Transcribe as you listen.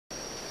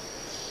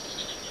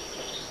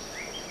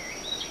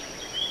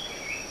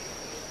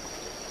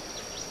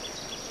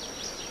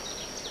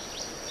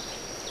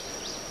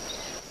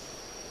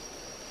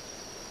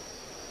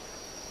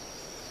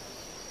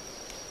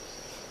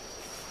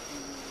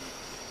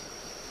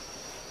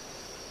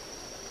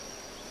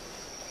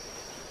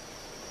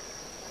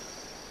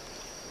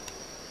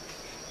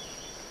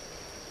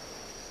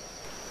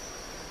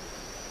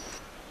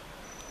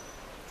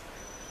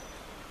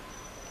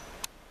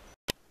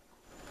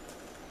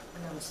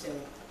Namaste,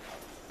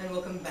 and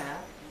welcome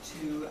back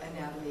to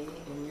Anatomy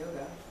in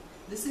Yoga.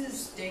 This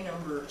is day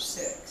number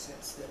 6.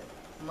 It's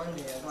the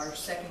Monday of our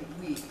second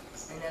week,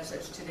 and as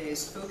such,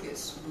 today's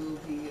focus will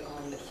be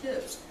on the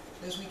hips.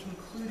 As we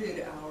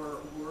concluded our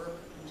work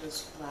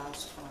just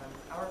last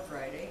on our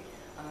Friday,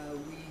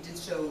 we did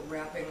so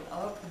wrapping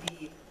up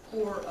the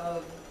core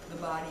of the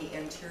body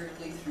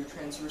anteriorly through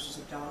transversus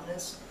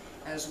abdominis,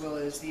 as well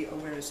as the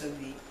awareness of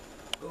the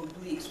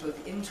obliques,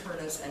 both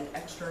internus and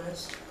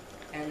externus,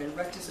 and then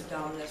rectus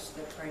abdominis,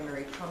 the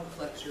primary trunk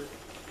flexor.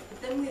 But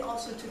then we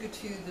also took it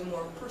to the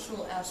more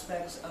personal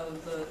aspects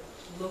of the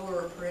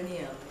lower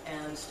perineum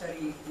and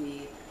studied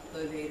the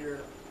levator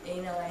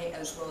ani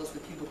as well as the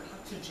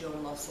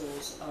pubococcygeal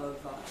muscles of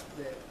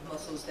the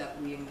muscles that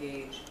we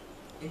engage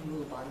in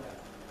Mula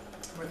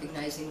Bandha,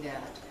 recognizing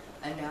that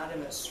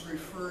anatomists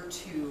refer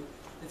to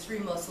the three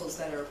muscles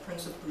that are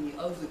principally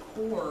of the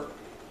core.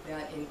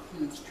 That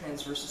includes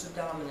transversus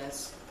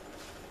abdominis,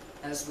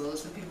 as well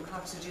as the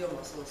pubococcygeal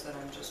muscles that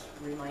I'm just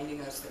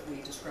reminding us that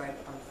we described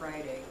on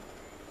Friday.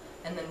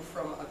 And then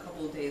from a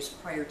couple of days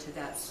prior to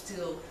that,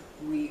 still,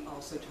 we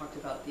also talked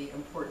about the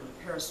important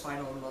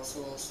paraspinal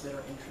muscles that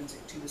are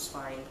intrinsic to the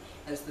spine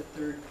as the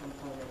third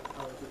component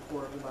of the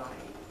core of the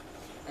body.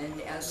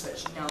 And as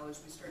such, now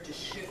as we start to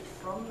shift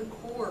from the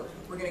core,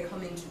 we're going to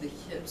come into the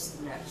hips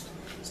next.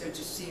 So it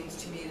just seems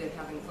to me that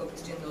having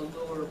focused in the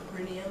lower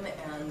perineum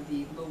and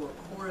the lower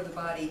core of the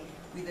body,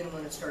 we then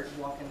want to start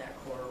walking that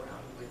core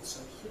around with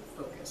some hip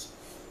focus.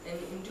 And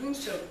in doing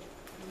so,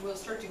 we'll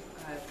start to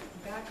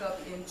back up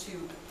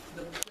into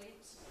the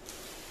plates,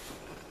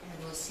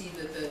 and we'll see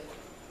that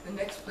the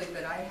next plate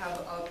that I have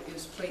up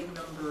is plate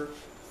number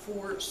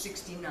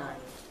 469.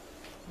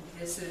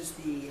 This is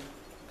the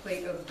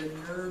plate of the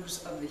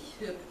nerves of the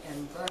hip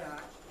and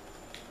buttock.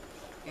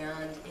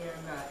 And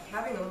in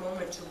having a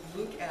moment to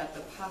look at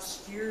the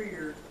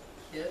posterior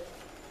hip,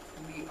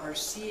 we are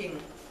seeing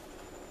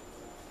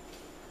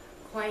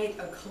quite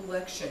a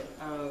collection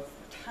of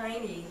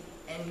tiny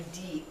and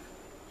deep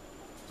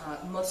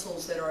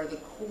muscles that are the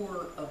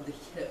core of the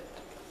hip.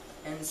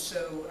 And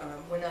so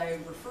when I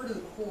refer to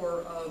the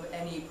core of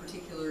any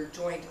particular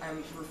joint,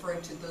 I'm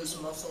referring to those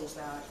muscles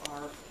that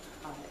are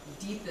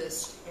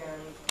deepest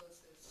and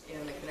closest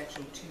in the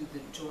connection to the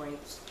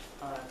joints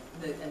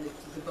and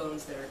the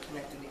bones that are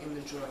connected in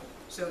the joint.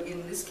 So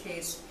in this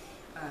case,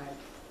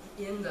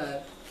 in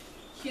the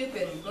hip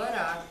and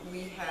buttock,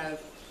 we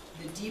have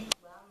the deep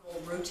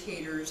lateral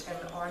rotators,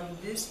 and on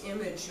this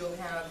image you'll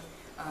have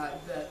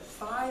the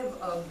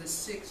 5 of the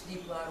 6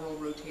 deep lateral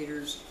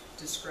rotators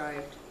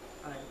described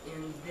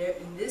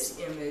in this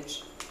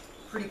image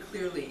pretty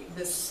clearly.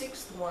 The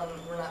 6th one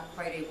we're not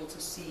quite able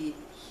to see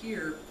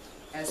here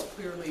as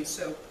clearly,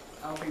 so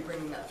I'll be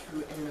bringing that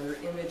through in another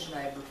image, and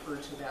I had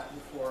referred to that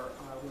before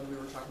when we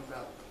were talking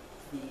about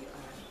the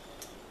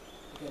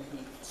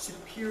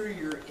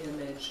superior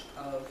image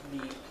of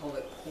the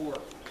pelvic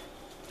core.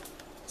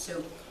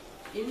 So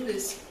in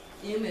this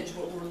image,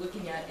 what we're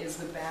looking at is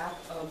the back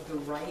of the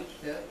right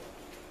hip,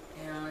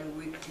 and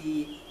with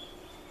the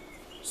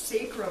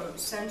sacrum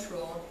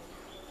central,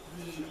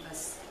 the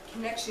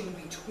connection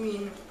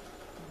between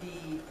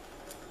the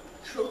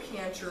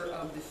trochanter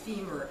of the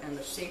femur and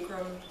the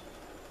sacrum,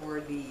 or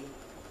the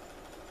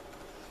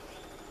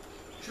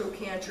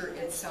trochanter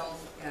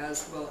itself,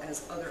 as well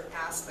as other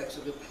aspects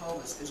of the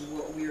pelvis, is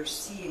what we are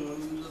seeing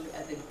when we look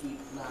at the deep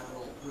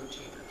lateral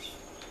rotators.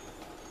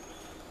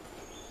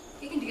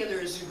 Taken together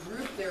as a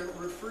group, they're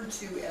referred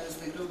to as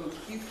the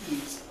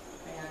Gogo-QPs,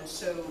 and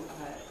so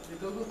the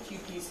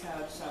Gogo-QPs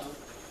have some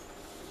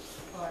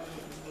fun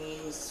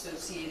names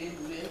associated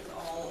with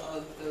all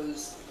of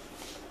those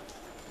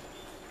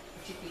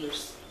particular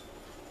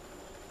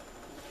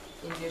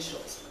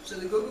initials. So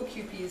the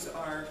Gogo-QPs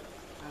are,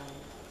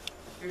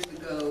 here's the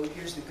Go,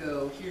 here's the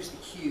Go, here's the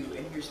Q,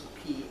 and here's the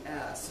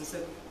PS. And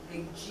so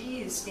the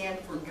G's stand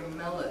for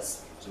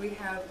gemellus. So we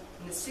have,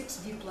 in the 6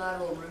 deep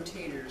lateral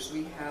rotators,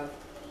 we have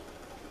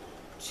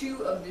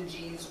 2 of the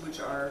G's, which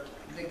are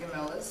the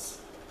gemellus.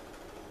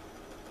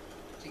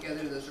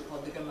 Together, those are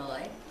called the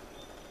gemellae.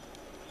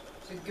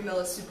 So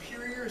gemellus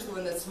superior is the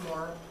one that's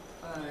more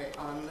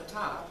on the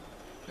top,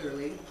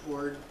 clearly,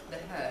 toward the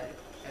head,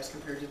 as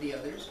compared to the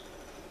others.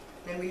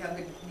 Then we have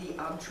the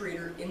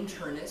obturator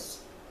internus.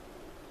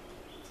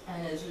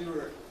 And as we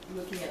were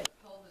looking at the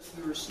pelvis,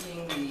 we were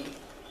seeing the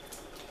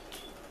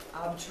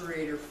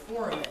obturator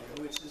foramen,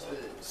 which is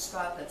the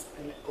spot that's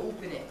an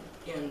opening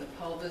in the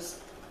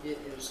pelvis. It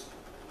is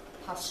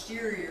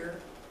posterior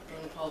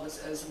in the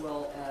pelvis, as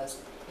well as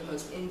the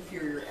most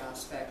inferior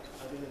aspect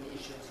other than the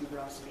ischial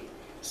tuberosity.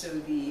 So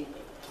the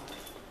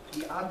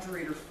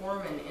obturator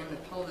foramen in the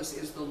pelvis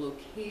is the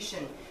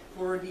location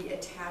for the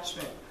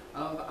attachment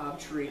of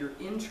obturator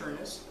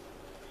internus,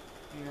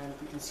 and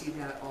we can see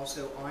that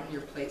also on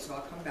your plate, so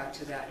I'll come back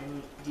to that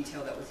and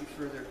detail that with you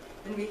further.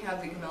 Then we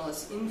have the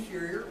gemellus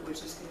inferior,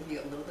 which is going to be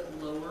a little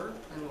bit lower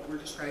than what we're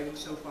describing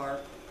so far,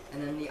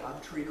 and then the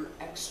obturator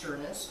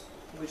externus,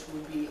 which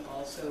will be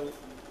also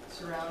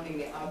surrounding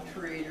the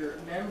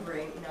obturator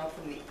membrane, now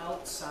from the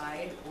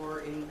outside,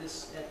 or at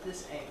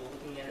this angle,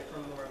 looking at it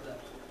from more of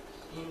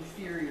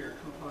inferior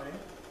component.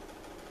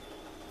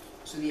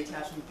 So the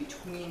attachment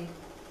between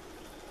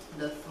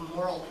the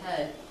femoral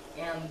head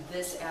and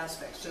this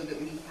aspect, so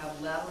that we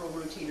have lateral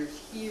rotators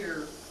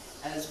here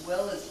as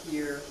well as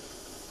here,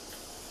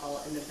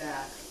 all in the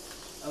back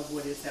of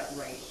what is that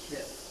right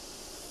hip.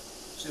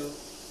 So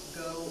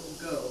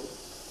go,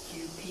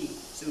 QP.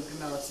 So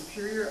gemellus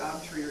superior,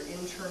 obturator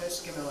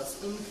internus,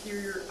 gemellus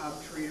inferior,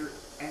 obturator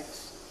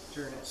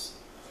externus.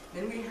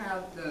 Then we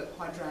have the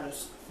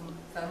quadratus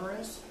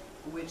femoris,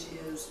 which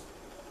is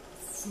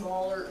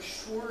smaller,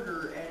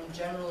 shorter, and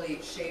generally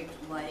shaped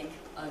like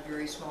a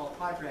very small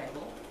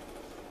quadrangle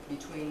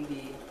between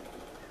the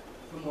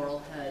femoral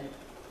head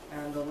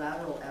and the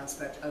lateral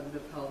aspect of the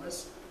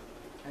pelvis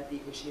at the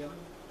ischium.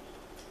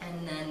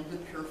 And then the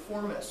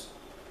piriformis.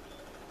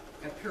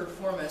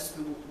 Piriformis,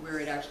 where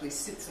it actually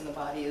sits in the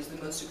body, is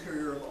the most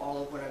superior of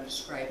all of what I'm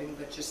describing,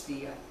 but just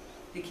the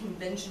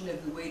convention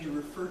of the way to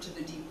refer to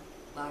the deep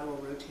lateral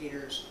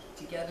rotators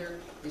together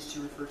is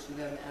to refer to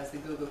them as the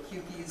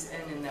gogoQPs,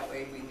 and in that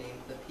way we name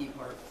the P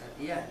part at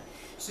the end.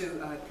 So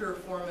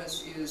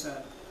piriformis is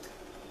a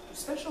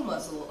special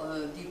muscle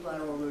of deep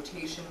lateral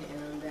rotation,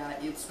 in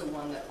that it's the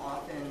one that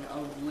often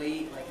of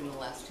late, like in the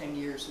last 10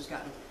 years, has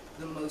gotten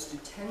the most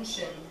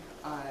attention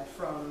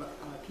from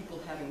people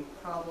having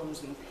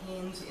problems and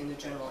pains in the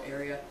general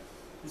area.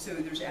 And so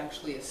there's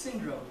actually a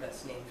syndrome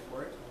that's named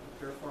for it,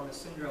 the piriformis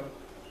syndrome.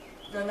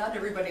 Now, not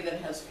everybody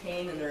that has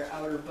pain in their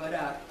outer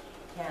buttock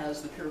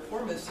has the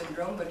piriformis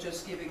syndrome, but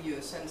just giving you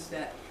a sense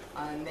that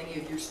many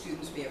of your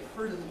students may have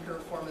heard of the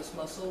piriformis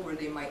muscle, where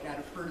they might not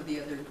have heard of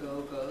the other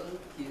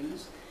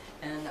gogoQs.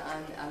 And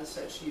as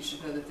such, you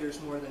should know that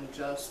there's more than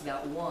just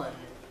that one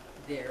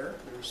there.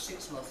 There's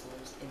 6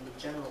 muscles in the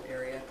general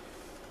area.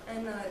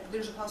 And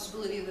there's a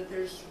possibility that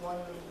there's one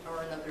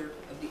or another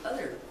of the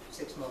other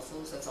 6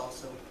 muscles that's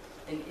also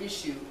an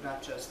issue,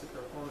 not just the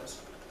piriformis.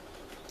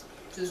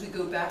 So as we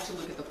go back to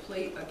look at the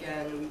plate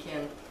again, we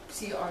can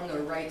see on the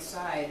right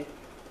side,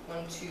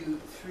 1, 2,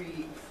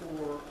 3,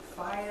 4,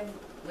 5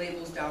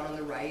 labels down on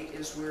the right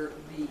is where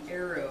the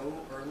arrow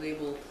or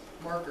label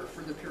marker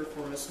for the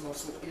piriformis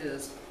muscle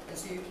is. And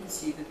so you can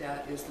see that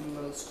that is the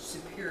most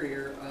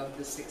superior of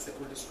the 6 that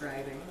we're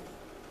describing.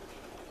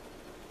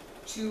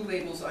 2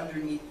 labels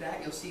underneath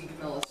that, you'll see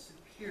gemellus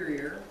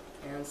superior,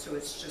 and so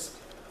it's just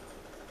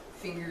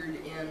fingered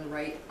in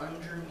right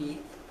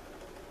underneath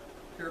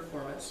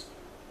piriformis.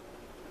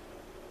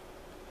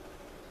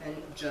 And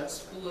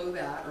just below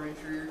that, or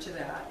inferior to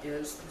that,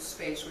 is the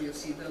space where you'll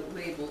see the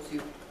label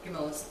to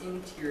gemellus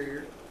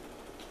interior,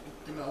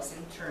 gemellus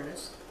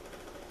internus.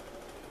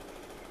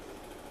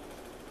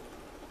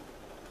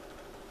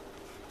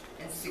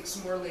 And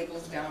 6 more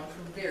labels down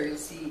from there, you'll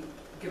see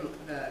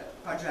the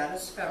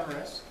quadratus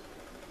femoris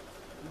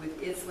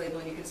with its label,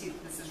 and you can see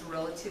that this is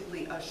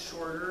relatively a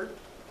shorter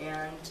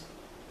and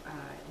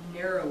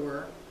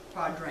narrower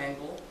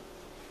quadrangle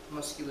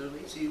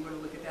muscularly. So you want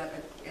to look at that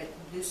at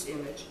this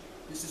image.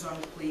 This is on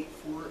plate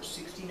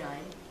 469.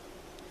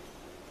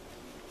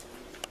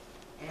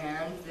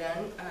 And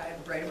then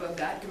right above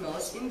that,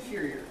 gemellus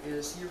inferior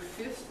is your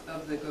 5th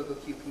of the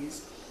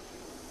gogoQPs.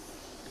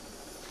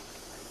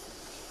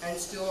 And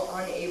still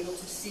unable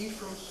to see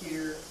from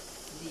here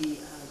the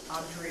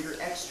obturator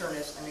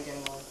externus, and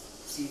again we'll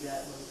see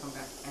that when we come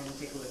back and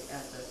take a look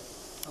at the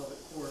pelvic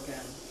floor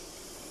again.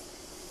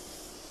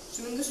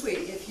 So in this way,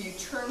 if you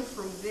turn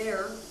from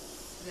there,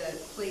 the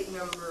plate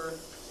number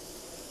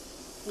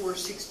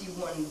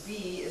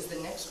 461B is the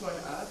next one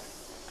up.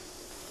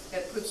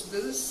 That puts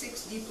those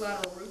 6 deep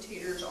lateral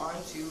rotators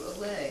onto a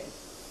leg.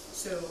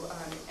 So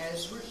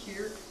as we're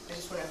here, I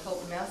just want to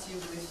help Matthew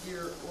with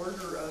your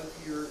order of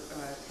your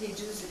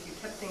pages. If you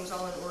kept things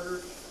all in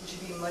order, you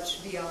should be much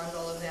beyond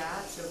all of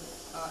that. So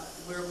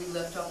where we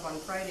left off on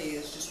Friday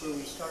is just where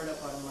we start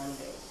up on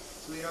Monday.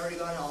 So we had already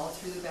gone all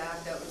through the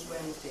back. That was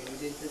Wednesday. We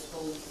did this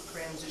whole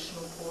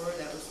transitional core.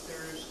 That was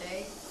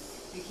Thursday.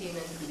 We came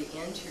in for the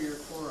anterior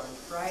core on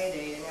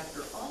Friday, and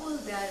after all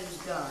of that is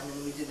done,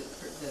 and we did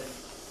the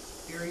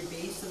very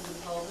base of the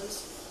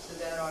pelvis, so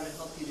that ought to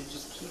help you to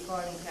just keep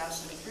on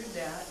passing through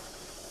that,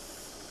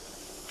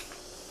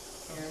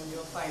 and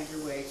you'll find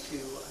your way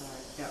to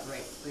that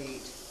right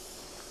plate.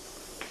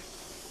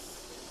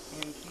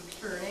 And keep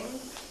turning,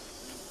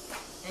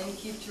 and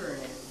keep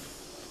turning.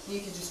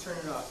 You can just turn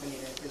it off,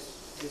 Anita, because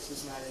this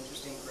is not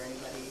interesting for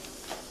anybody,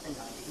 and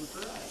not even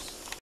for us.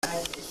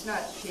 It's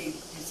not shaped,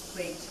 it's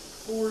plate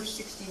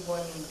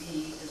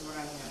 461B is what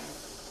I have.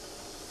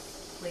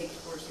 Plate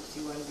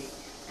 461B.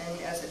 And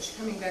as it's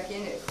coming back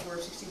in at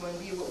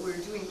 461B, what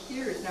we're doing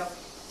here is now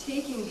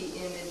taking the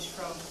image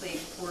from plate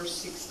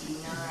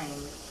 469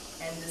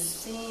 and the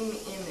same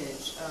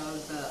image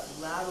of the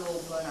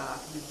lateral buttock,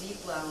 the deep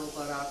lateral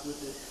buttock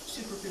with the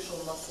superficial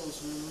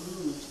muscles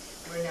removed,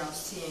 we're now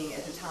seeing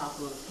at the top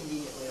of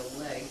conveniently a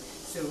leg.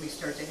 So we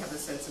start to have a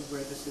sense of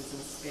where this is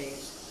in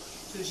space.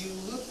 So as you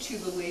look to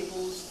the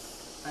labels,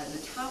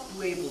 the top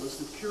label is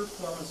the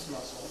piriformis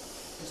muscle.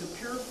 And so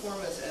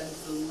piriformis,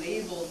 as the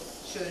label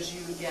shows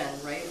you again,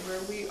 right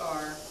where we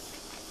are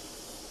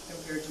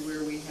compared to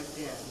where we have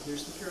been.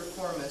 There's the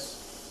piriformis.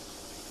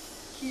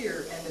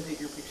 here, and the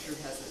bigger picture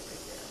has it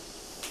right there.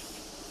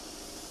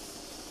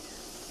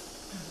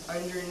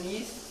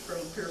 Underneath,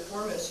 from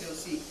piriformis, you'll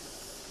see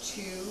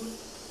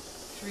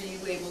 3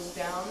 labels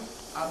down,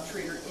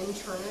 obturator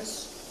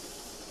internus,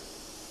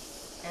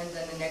 and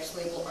then the next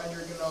label under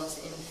gemellus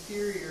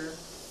inferior.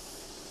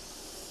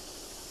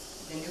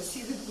 Then you'll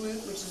see the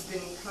glute, which has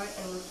been cut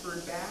and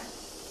referred back.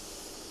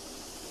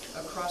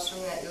 Across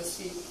from that, you'll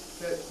see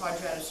the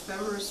quadratus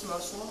femoris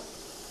muscle.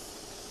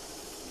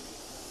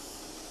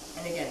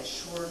 And again,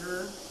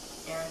 shorter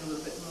and a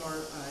little bit more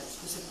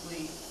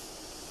specifically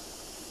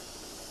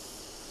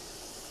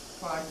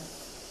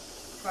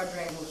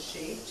quadrangle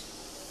shaped.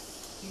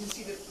 You can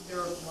see that there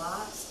are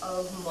lots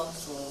of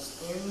muscles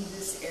in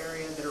this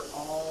area that are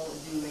all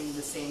doing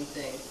the same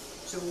thing.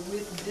 So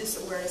with this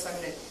awareness, I'm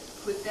going to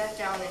put that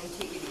down and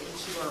take it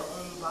into our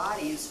own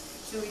bodies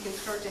so we can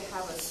start to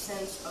have a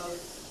sense of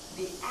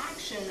the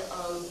action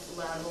of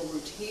lateral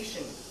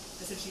rotation.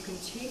 Since you can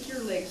take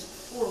your legs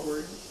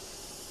forward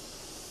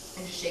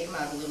and just shake them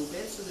out a little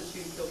bit so that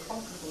you feel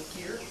comfortable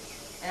here.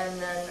 And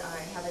then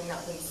having not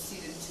been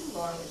seated too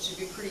long, it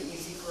should be pretty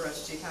easy for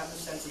us to have a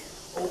sense of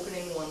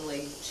opening one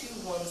leg to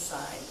one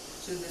side.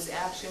 So this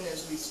action,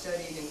 as we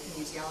studied in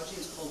kinesiology,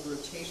 is called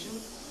rotation,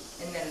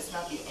 and that it's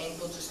not the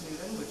ankle just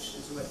moving, which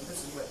is what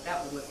this is what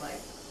that would look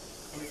like.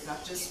 And it's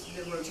not just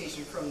the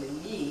rotation from the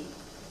knee,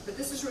 but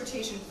this is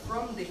rotation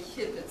from the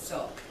hip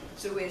itself.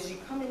 So as you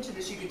come into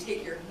this, you can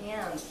take your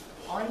hands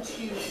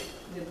onto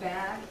the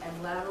back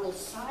and lateral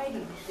side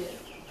of the hip,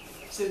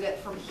 so that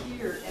from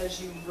here,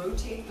 as you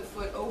rotate the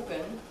foot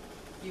open,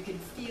 you can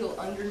feel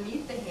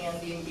underneath the hand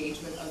the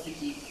engagement of the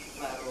deep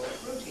lateral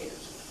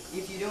rotators.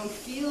 If you don't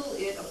feel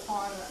it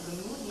upon the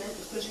movement,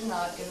 it's because you're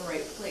not in the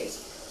right place.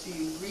 So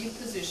you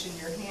reposition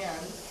your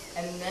hand,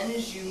 and then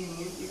as you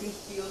move, you can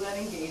feel that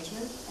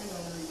engagement, and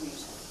then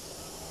release.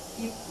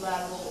 Deep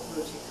lateral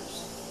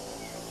rotators.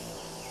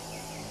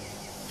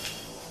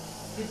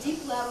 The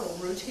deep lateral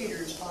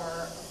rotators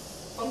are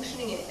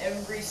functioning in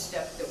every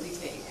step that we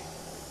take.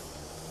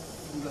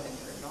 You can go ahead and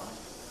turn it on.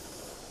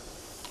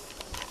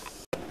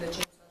 The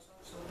chainsaw's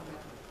also on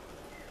that.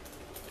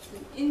 So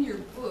in your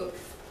book,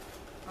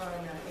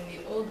 in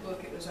the old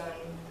book it was on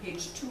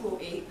page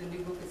 208, the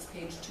new book is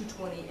page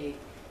 228.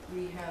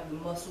 We have the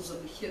muscles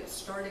of the hips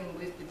starting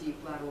with the deep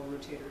lateral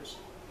rotators.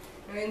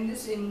 And in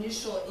this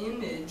initial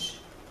image,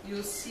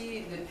 you'll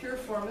see the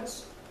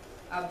piriformis,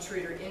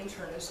 obturator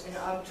internus, and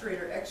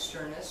obturator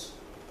externus.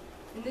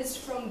 And this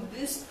from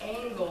this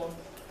angle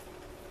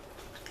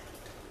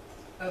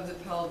of the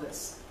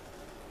pelvis.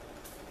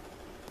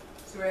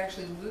 So we're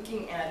actually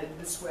looking at it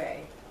this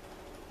way.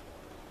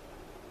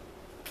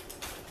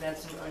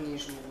 That's an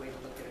unusual way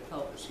to look at a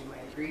pelvis, you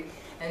might agree.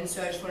 And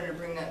so I just wanted to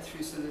bring that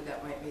through so that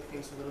that might make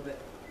things a little bit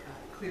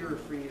clearer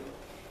for you.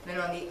 Then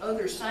on the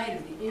other side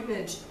of the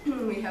image,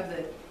 we have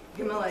the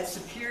gemelli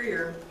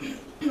superior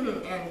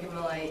and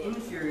gemelli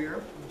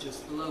inferior,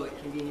 just below it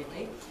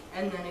conveniently.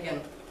 And then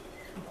again,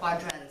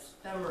 quadratus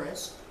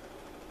femoris,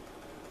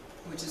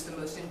 which is the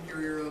most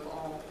inferior of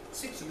all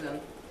 6 of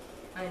them.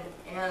 And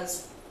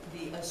as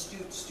the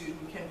astute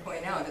student can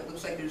point out, it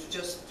looks like there's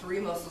just 3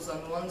 muscles on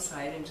one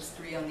side and just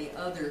 3 on the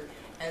other.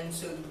 And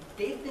so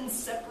they've been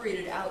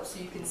separated out so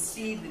you can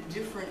see the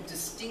different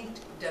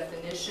distinct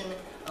definition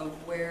of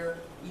where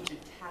each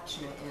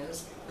attachment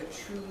is, but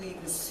truly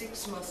the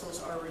 6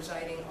 muscles are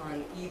residing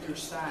on either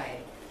side.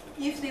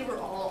 If they were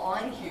all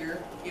on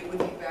here, it would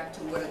be back to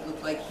what it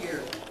looked like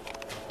here.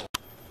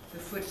 The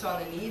foot's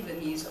on the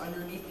knee's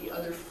underneath the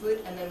other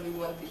foot, and then we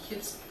want the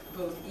hips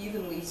both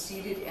evenly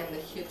seated and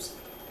the hips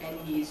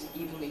and knees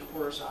evenly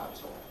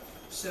horizontal.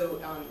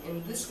 So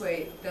in this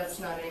way, that's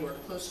not anywhere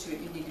close to it.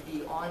 You need to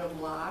be on a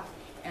block,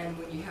 and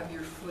when you have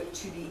your foot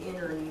to the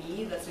inner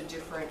knee, that's a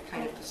different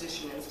kind of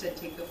position. Instead,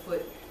 take the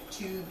foot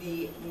to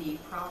the knee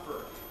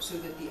proper, so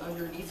that the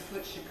underneath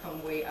foot should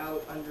come way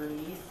out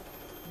underneath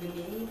the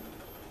knee,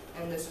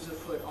 and this is a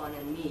foot on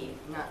a knee,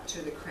 not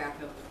to the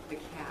crack of the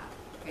calf.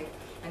 Okay?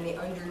 And the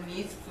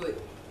underneath foot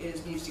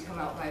needs to come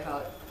out by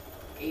about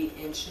 8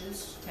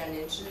 inches, 10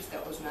 inches.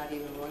 That was not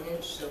even 1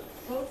 inch. So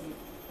both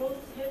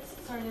hips,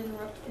 sorry to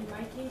interrupt, in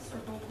my case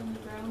are both on the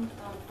ground,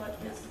 but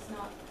this is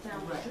not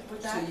down. Right.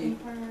 Would that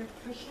require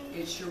a cushion?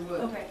 It sure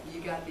would. Okay.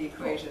 You got the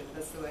equation. Cool.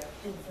 That's the way.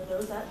 And for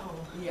those at home.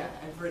 Yeah,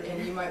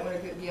 and you might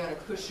want to be on a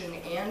cushion,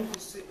 and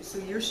so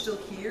you're still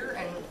here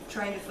and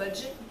trying to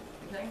fudge it.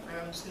 Okay.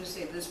 And I'm just going to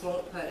say this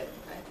won't cut it.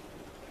 Okay.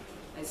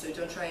 And so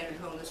don't try it at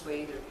home this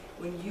way either.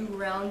 When you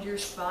round your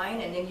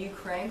spine and then you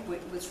crank,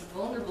 what's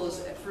vulnerable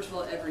is, first of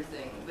all,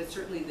 everything, but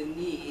certainly the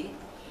knee,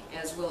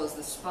 as well as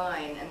the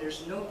spine, and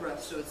there's no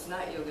breath, so it's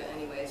not yoga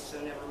anyway,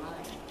 so never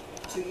mind.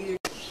 So either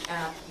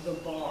at the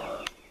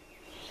bar.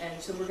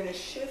 And so we're going to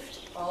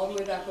shift all the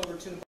way back over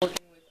to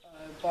working with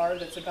a bar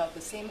that's about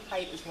the same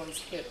height as one's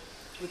hip,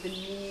 with the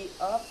knee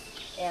up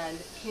and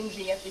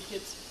hinging at the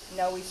hips.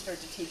 Now we start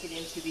to take it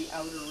into the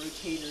outer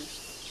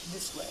rotators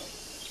this way.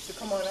 So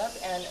come on up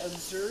and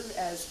observe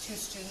as 2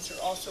 students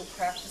are also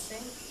practicing.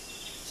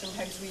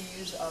 Sometimes we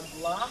use a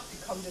block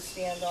to come to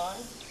stand on.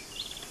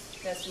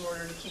 That's in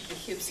order to keep the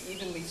hips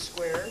evenly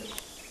squared.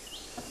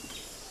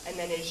 And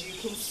then as you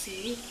can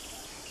see,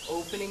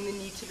 opening the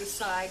knee to the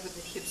side with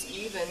the hips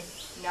even.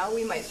 Now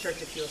we might start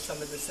to feel some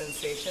of the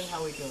sensation.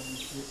 How are we doing?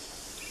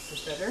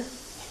 Is better?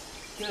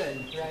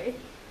 Good, right?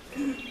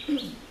 You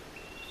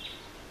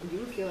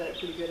were feeling it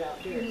pretty good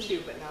out there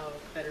too, but now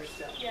better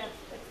still. Yeah,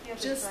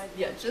 Just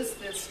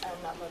this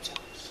and not much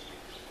else.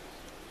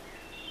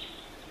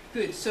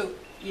 Good, so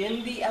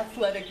in the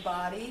athletic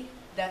body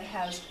that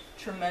has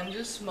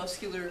tremendous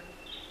muscular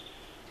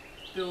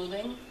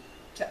building,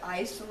 to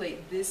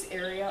isolate this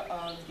area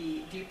of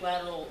the deep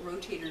lateral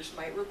rotators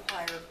might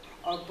require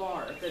a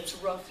bar that's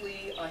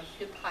roughly a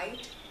hip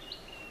height,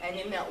 and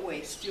in that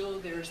way still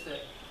there's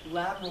the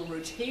lateral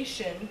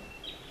rotation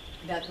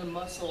that the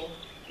muscle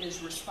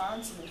is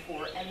responsible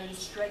for, and then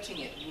stretching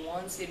it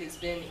once it has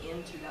been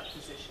into that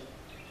position.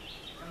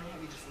 I'm going to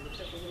have you just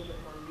lift up a little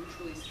bit more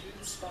neutrally through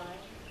the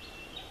spine,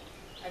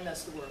 and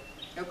that's the work.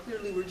 Now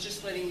clearly we're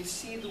just letting you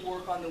see the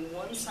work on the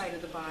one side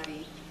of the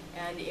body,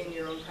 and in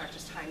your own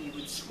practice time you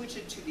would switch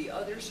it to the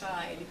other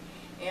side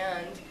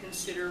and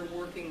consider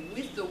working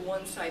with the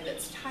one side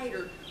that's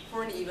tighter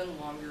for an even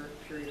longer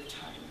period of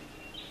time.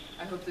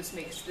 I hope this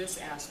makes this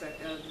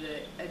aspect of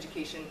the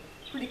education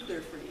pretty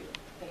clear for you.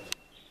 Thank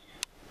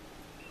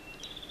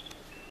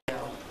you.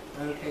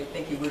 Okay,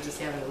 thank you. We're just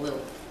having a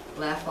little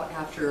laugh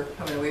after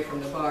coming away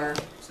from the bar,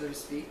 so to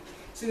speak.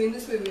 So in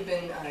this way we've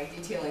been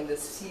detailing the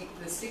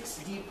 6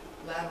 deep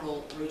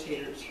lateral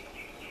rotators.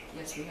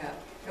 Yes, we have.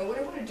 Now what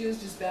I want to do is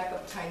just back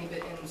up a tiny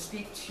bit and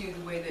speak to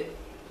the way that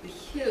the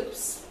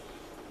hips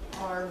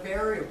are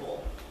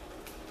variable,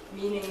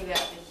 meaning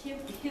that the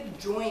hip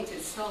joint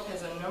itself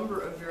has a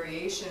number of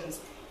variations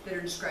that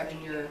are described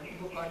in your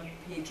book on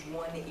page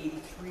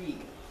 183.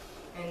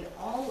 And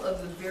all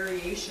of the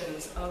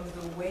variations of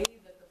the way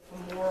that the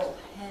femoral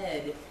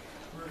head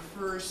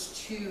refers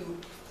to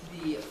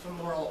the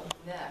femoral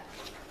neck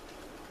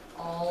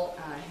all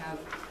have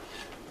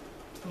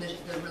the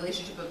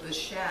relationship of the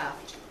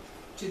shaft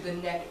to the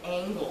neck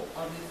angle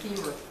of the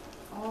femur,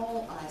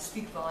 all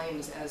speak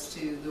volumes as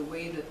to the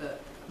way that the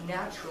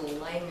natural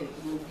alignment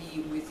will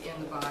be within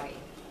the body.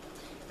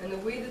 And the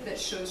way that that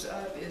shows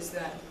up is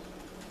that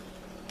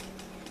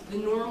the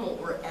normal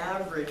or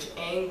average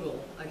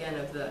angle, again,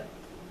 of the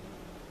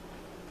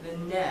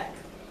neck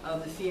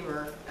of the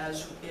femur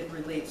as it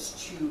relates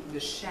to the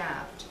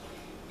shaft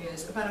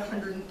is about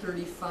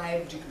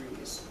 135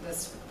 degrees.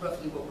 That's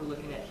roughly what we're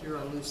looking at here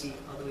on Lucy,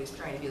 although he's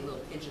trying to be a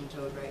little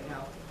pigeon-toed right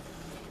now.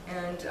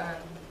 And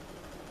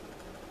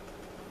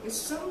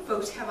some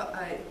folks have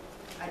a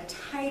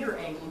tighter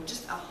angle,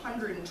 just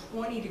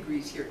 120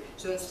 degrees here.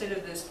 So instead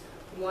of this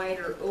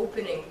wider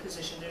opening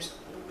position, there's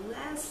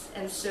less,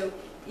 and so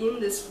in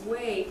this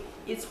way,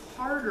 it's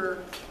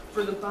harder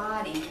for the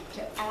body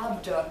to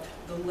abduct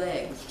the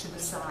legs to the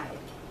side.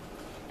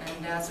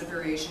 And that's a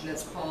variation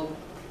that's called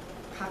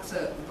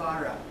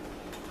Katsavara.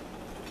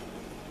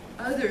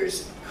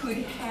 Others could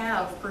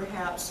have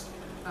perhaps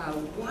a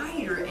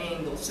wider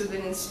angle, so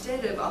that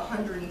instead of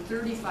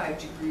 135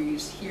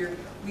 degrees here,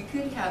 we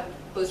could have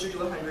closer to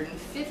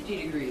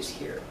 150 degrees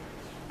here.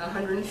 A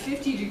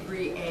 150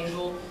 degree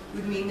angle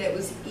would mean that it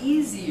was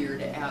easier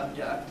to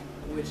abduct,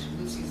 which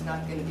Lucy's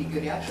not going to be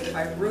good at, but if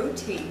I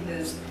rotate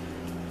his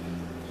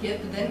hip,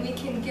 then we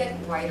can get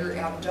wider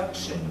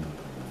abduction,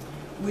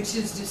 which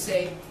is to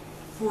say,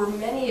 for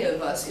many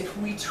of us, if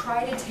we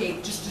try to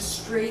take just a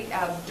straight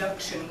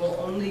abduction, we'll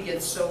only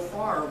get so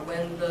far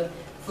when the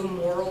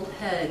femoral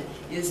head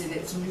is in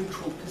its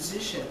neutral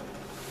position.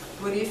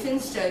 But if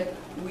instead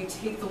we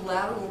take the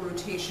lateral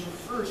rotation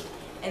first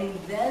and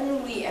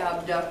then we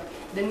abduct,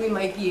 then we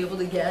might be able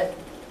to get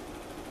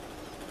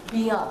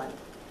beyond,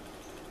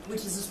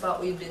 which is the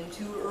spot we've been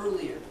to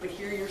earlier. But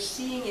here you're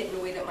seeing it in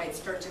a way that might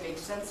start to make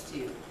sense to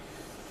you.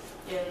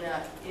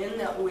 In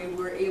that way,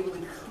 we're able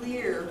to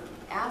clear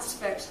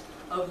aspects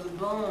of the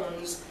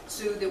bones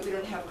so that we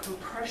don't have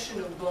compression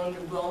of bone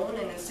to bone,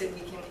 and instead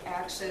we can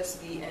access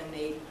the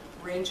innate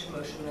range of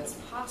motion that's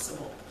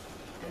possible.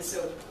 And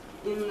so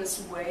in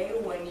this way,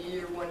 when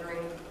you're wondering,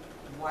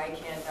 why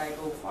can't I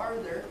go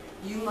farther,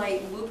 you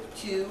might look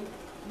to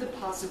the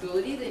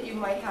possibility that you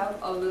might have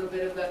a little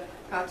bit of the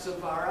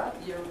Katsavara,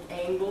 your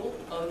angle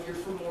of your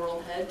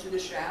femoral head to the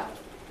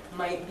shaft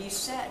might be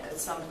set at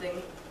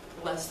something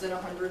less than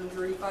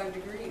 135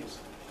 degrees.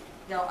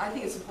 Now, I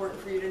think it's important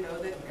for you to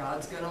know that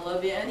God's going to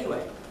love you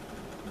anyway.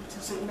 It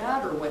doesn't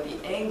matter what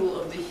the angle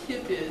of the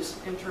hip is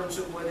in terms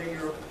of whether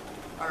you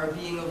are a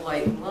being of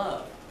light and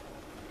love.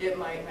 It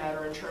might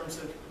matter in terms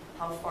of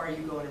how far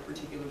you go in a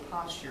particular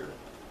posture,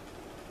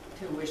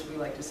 to which we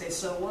like to say,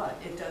 so what?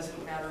 It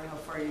doesn't matter how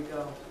far you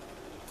go.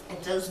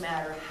 It does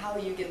matter how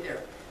you get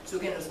there. So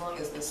again, as long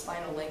as the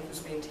spinal length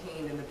is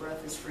maintained and the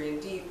breath is free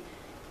and deep,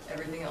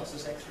 everything else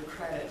is extra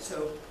credit.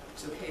 So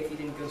it's okay if you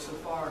didn't go so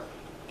far.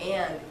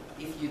 And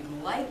if you'd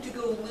like to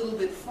go a little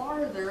bit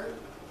farther,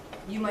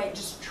 you might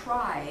just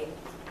try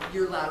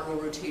your lateral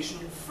rotation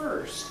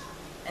first,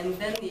 and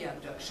then the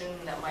abduction,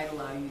 and that might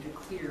allow you to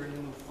clear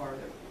and move farther.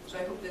 So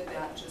I hope that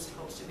that just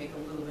helps to make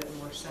a little bit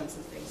more sense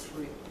of things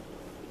for you.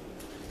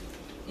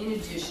 In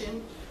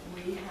addition,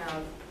 we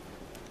have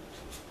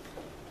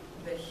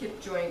the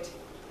hip joint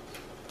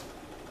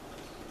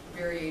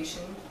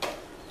variation.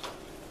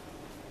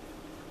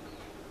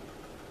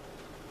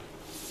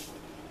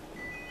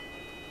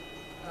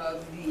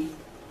 Of the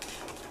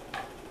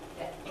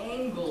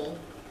angle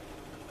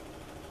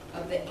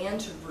of the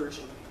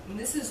anteversion. And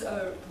this is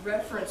a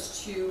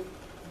reference to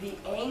the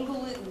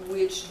angle at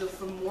which the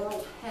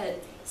femoral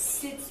head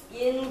sits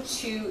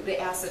into the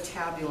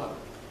acetabulum.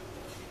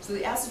 So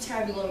the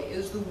acetabulum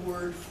is the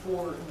word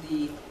for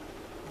the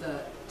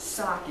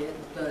socket.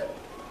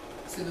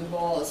 So the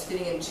ball is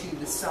fitting into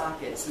the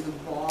socket. So the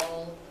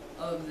ball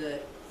of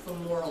the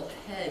femoral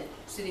head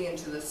sitting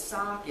into the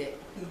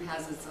socket, who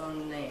has its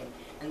own name.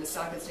 And the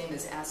socket's name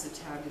is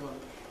acetabulum.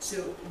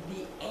 So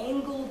the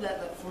angle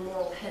that the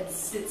femoral head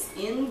sits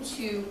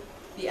into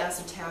the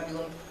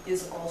acetabulum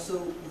is also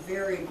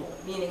variable,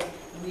 meaning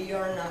we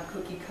are not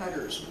cookie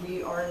cutters.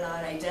 We are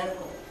not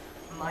identical.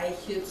 My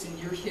hips and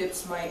your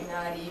hips might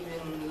not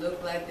even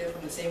look like they're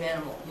from the same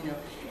animal,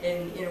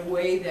 in a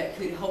way that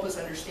could help us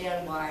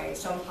understand why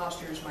some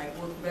postures might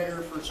work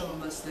better for some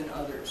of us than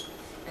others.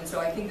 And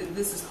so I think that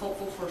this is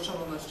helpful for some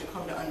of us to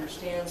come to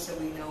understand, so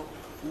we know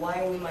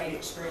why we might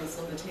experience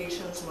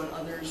limitations when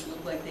others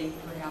look like they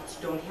perhaps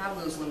don't have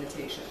those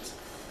limitations.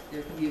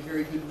 There could be a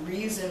very good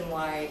reason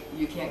why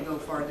you can't go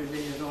farther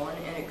than you're going,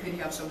 and it could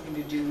have something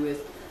to do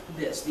with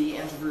this, the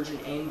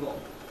anteversion angle.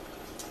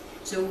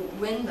 So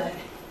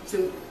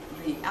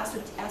the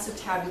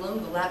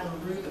acetabulum, the Latin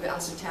root of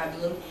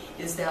acetabulum,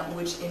 is that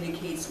which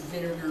indicates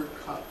vinegar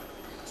cup.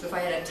 So if I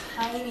had a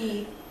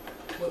tiny,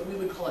 what we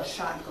would call a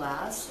shot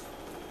glass,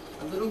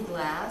 a little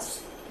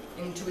glass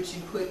into which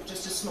you put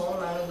just a small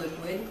amount of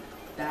liquid.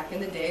 Back in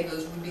the day,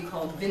 those would be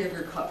called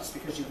vinegar cups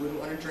because you wouldn't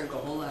want to drink a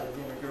whole lot of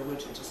vinegar,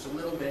 which is just a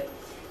little bit.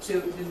 So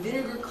the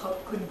vinegar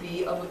cup could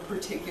be of a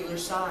particular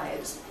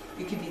size.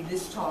 It could be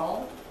this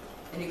tall,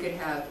 and you could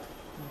have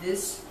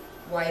this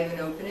wide of an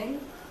opening,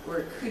 or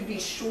it could be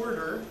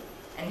shorter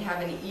and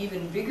have an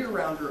even bigger,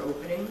 rounder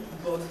opening.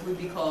 Both would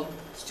be called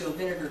still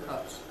vinegar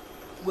cups.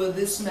 Well,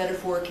 this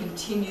metaphor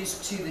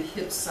continues to the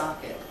hip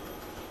socket,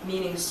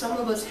 meaning some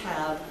of us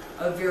have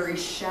a very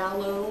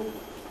shallow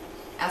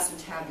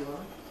acetabulum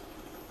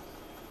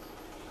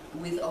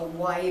with a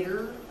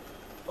wider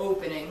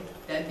opening.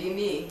 That'd be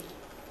me.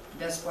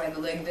 That's why the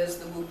leg does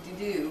the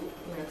whoop-de-doo,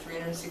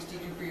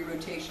 360-degree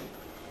rotation.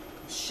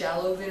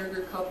 Shallow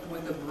vinegar cup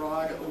with a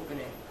broad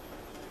opening.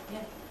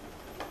 Yeah.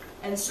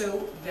 And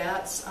so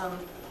that's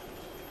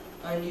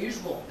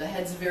unusual. The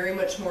head's very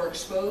much more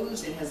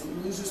exposed. It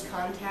loses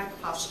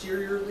contact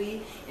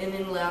posteriorly and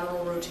in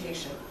lateral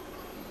rotation.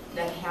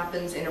 That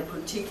happens in a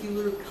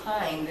particular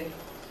kind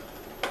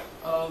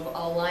of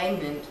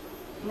alignment,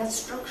 and that's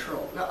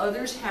structural. Now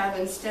others have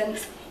instead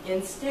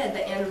the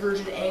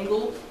anteversion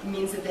angle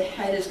means that the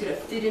head is going to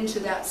fit into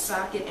that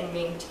socket and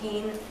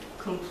maintain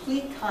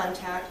complete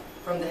contact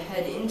from the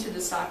head into the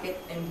socket,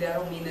 and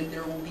that'll mean that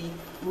there will be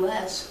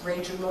less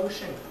range of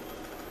motion.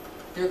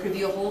 There could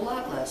be a whole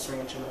lot less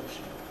range of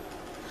motion.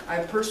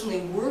 I've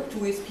personally worked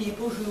with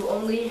people who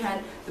only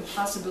had the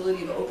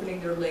possibility of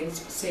opening their legs,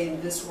 say,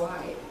 this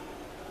wide.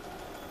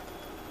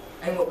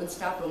 And what would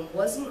stop them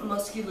wasn't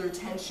muscular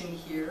tension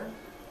here.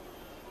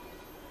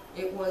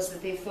 It was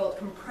that they felt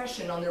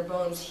compression on their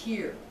bones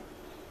here.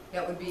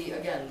 That would be,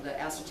 again, the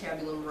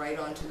acetabulum right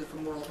onto the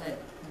femoral head,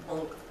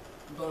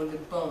 bone to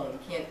bone.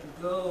 Can't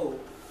go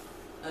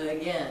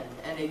again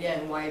and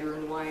again, wider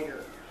and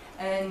wider.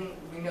 And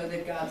we know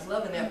that God's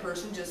loving that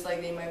person just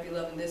like they might be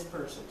loving this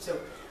person. So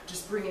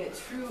just bringing it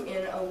through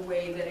in a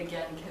way that,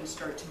 again, can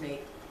start to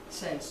make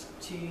sense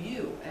to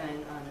you.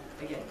 And,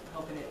 again,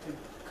 helping it to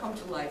come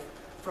to life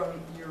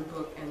from your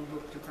book and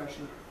book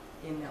Depression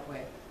in that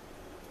way.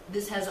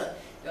 This has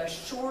a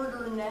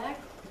shorter neck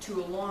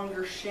to a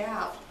longer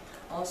shaft,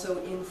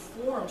 also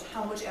informs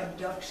how much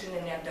abduction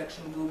and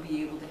adduction we'll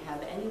be able to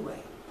have anyway.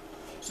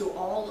 So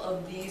all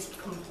of these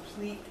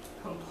complete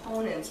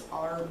components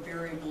are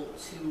variable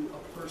to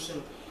a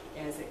person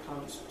as it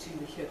comes to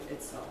the hip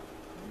itself.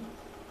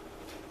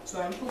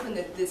 So I'm hoping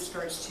that this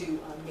starts to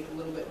make a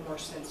little bit more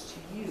sense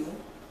to you.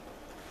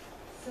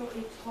 So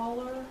a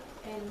taller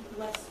and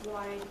less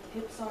wide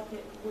hip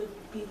socket would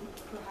be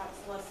perhaps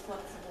less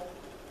flexible,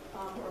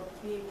 or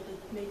be able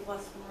to make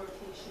less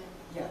rotation.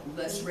 Yeah,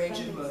 less range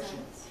of motion.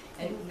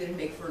 And then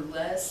make for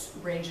less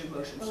range of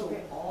motion. Okay.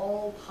 So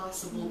all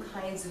possible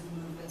kinds of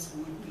movements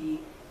would be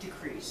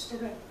decreased.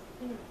 Okay,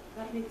 yeah,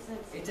 that makes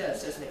sense. It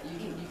does, doesn't it? You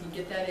can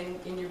get that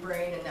in your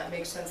brain, and that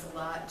makes sense a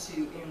lot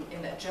too.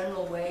 In that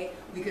general way,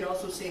 we could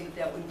also say that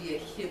that would be a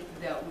hip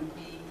that would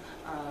be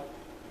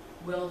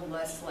well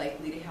less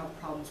likely to have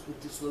problems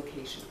with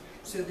dislocation.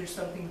 So there's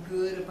something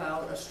good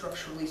about a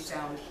structurally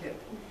sound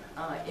hip.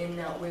 In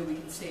that way, we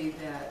can say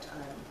that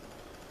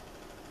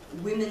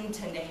women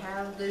tend to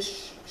have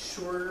this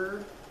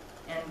shorter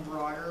and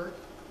broader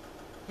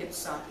hip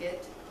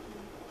socket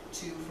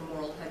to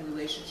femoral head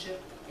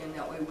relationship. In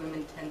that way,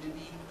 women tend to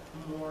be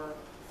more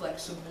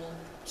flexible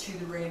to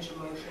the range of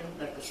motion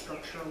that the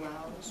structure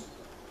allows.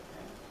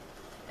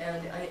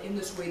 And in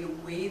this way,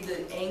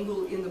 the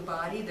angle in the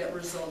body that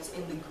results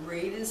in the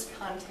greatest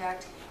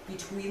contact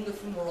between the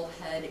femoral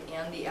head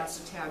and the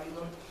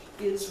acetabulum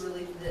is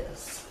really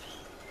this.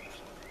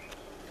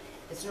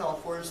 It's an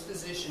all-fours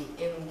position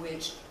in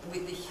which,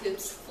 with the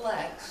hips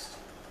flexed,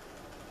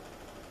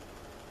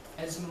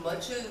 as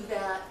much of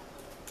that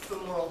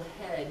femoral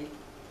head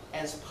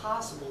as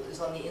possible is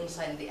on the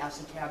inside of the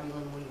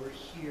acetabulum when we're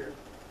here.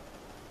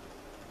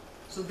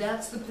 So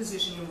that's the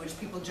position in which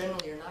people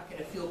generally are not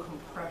going to feel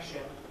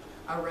compression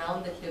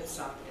around the hip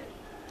socket.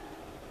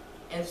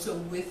 And so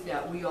with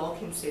that, we all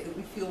can say that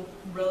we feel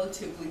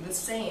relatively the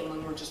same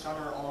when we're just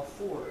on our all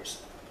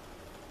fours,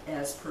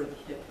 as per the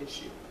hip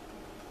issue.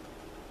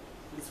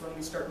 It's when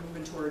we start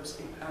moving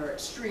towards our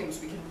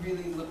extremes, we can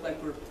really look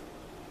like we're,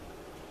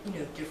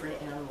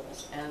 different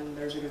animals, and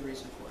there's a good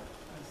reason for it.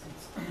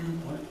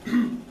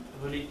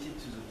 Related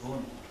to the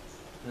bone,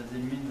 does it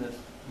mean that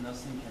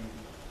nothing can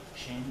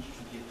change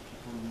to get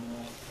people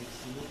more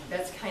flexible?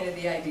 That's kind of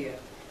the idea.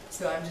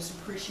 So I'm just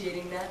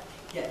appreciating that.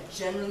 Yeah,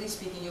 generally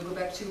speaking, you'll go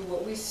back to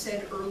what we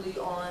said early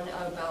on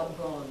about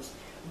bones.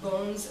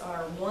 Bones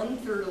are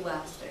 1/3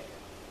 elastic.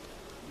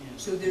 Yeah.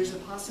 So there's a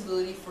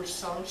possibility for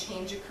some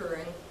change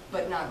occurring,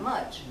 but not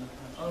much.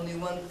 Only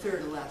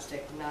 1/3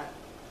 elastic, not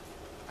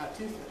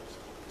 2/3.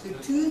 So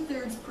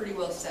 2/3 pretty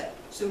well set.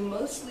 So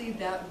mostly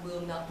that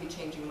will not be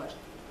changing much.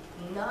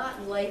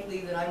 Not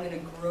likely that I'm going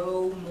to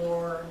grow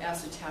more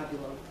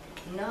acetabulum.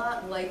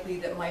 Not likely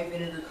that my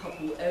vinegar cup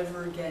will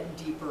ever get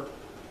deeper.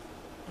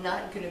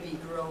 Not going to be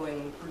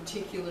growing,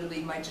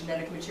 particularly my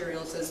genetic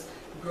material says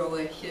grow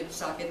a hip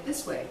socket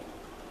this way.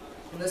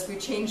 Unless we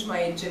change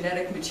my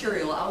genetic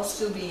material, I'll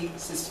still be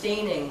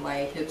sustaining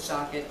my hip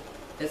socket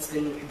that's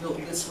been built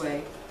this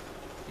way.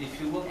 If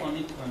you work on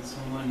it when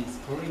someone is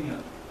growing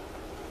up,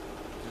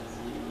 does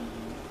he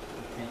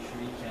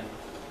potentially can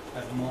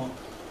have more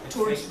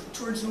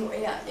Towards more,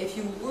 yeah. If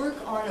you work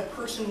on a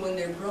person when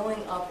they're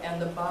growing up and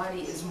the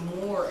body is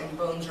more and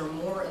bones are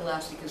more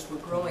elastic as we're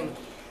growing,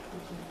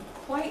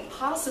 quite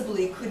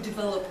possibly could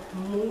develop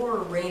more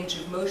range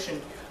of motion.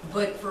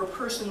 But for a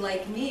person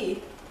like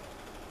me,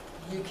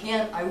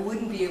 I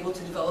wouldn't be able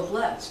to develop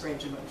less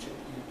range of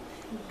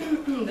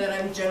motion. That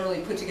I'm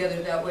generally put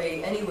together that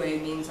way anyway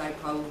means I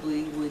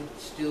probably would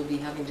still be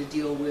having to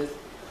deal with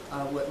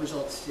what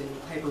results in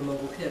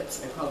hypermobile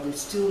hips. I probably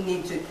still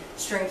need to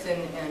strengthen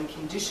and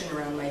condition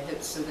around my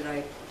hips so that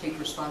I take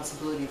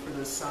responsibility for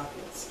those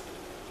sockets.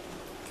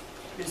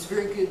 It's a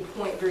very good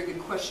point, very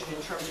good question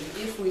in terms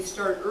of if we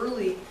start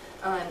early.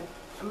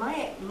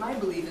 My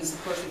belief is,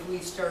 of course, if we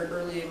start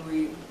early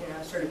and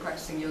I started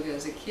practicing yoga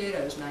as a kid.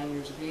 I was 9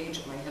 years of age,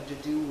 and I have to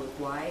do with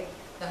why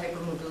the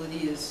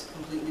hypermobility is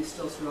completely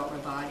still throughout my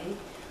body.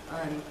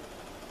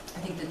 I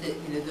think that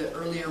the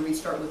earlier we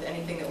start with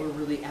anything that we're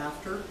really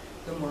after,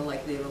 the more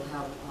likely it will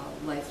have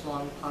a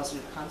lifelong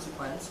positive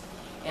consequence.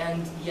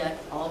 And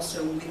yet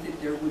also with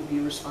it there would be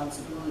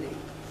responsibility.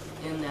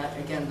 In that,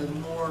 again, the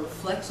more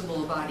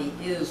flexible a body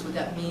is, what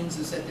that means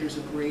is that there's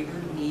a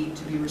greater need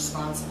to be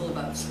responsible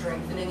about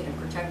strengthening and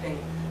protecting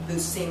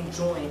those same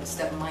joints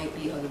that might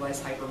be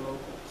otherwise hypermobile.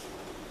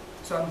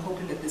 So I'm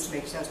hoping that this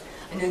makes sense.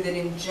 I know that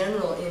in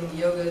general in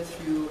yoga,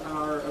 through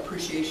our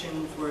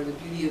appreciation for the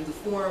beauty of the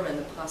form and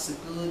the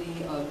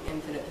possibility of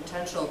infinite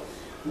potential,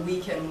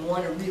 we can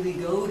want to really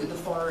go to the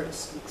far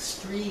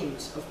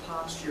extremes of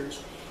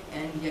postures,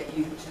 and yet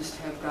you just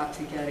have got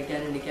to get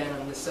again and again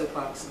on the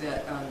soapbox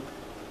that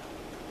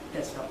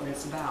that's not what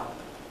it's about.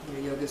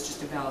 Yoga is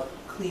just about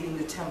cleaning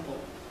the temple,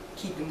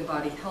 keeping the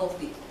body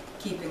healthy,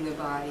 keeping the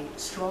body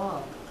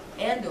strong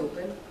and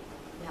open,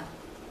 yeah,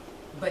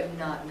 but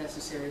not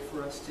necessary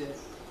for us to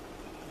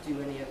do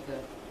any of the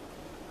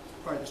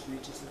farthest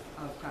reaches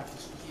of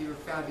practice. You're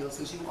fabulous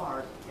as you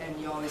are, and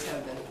you always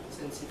have been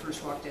since you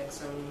first walked in,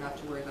 so not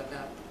to worry about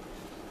that.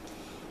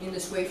 In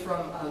this way,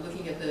 from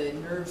looking at the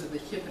nerves of the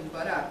hip and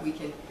buttock, we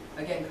can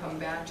again come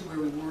back to where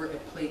we were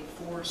at plate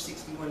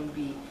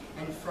 461B,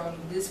 and from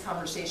this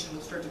conversation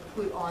we'll start to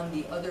put on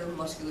the other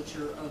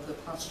musculature of the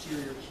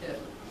posterior hip.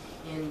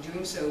 In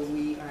doing so,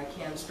 we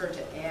can start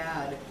to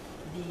add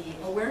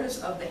the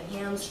awareness of the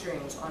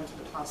hamstrings onto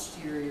the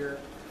posterior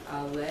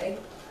leg.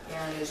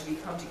 And as we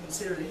come to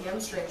consider the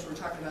hamstrings, we're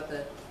talking about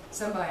the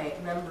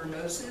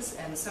semimembranosus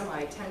and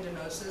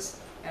semitendinosus,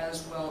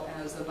 as well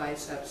as the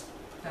biceps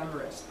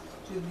femoris.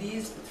 So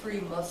these three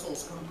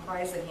muscles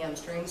comprise the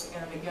hamstrings,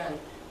 and again,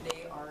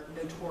 they are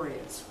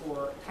notorious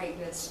for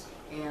tightness.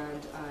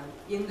 And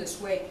in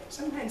this way,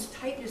 sometimes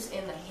tightness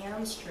in the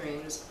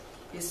hamstrings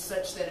is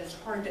such that it's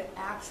hard to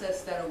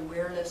access that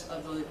awareness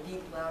of the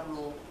deep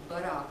lateral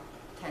buttock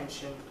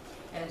tension.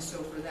 And so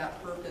for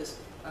that purpose,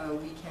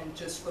 we can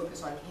just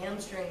focus on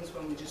hamstrings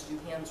when we just do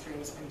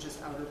hamstrings and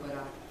just outer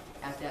buttock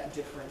at that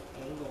different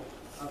angle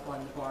up on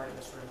the bar.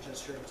 That's what I'm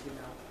gesturing to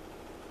now.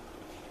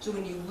 So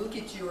when you look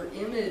at your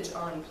image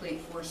on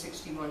plate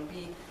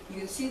 461B, you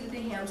can see that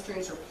the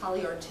hamstrings are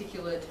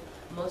polyarticulate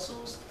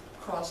muscles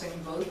crossing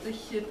both the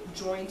hip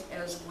joint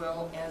as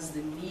well as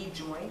the knee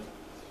joint.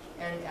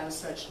 And as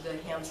such, the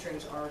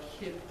hamstrings are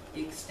hip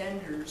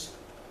extenders.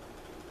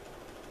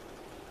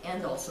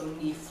 and also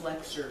knee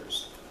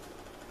flexors.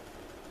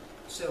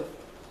 So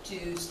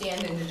to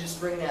stand and to just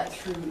bring that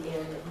through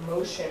in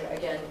motion,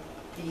 again,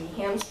 the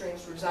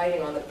hamstrings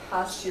residing on the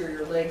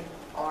posterior leg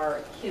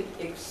are hip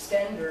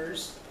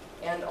extenders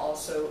and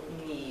also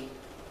knee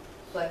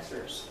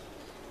flexors.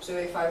 So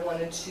if I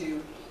wanted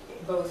to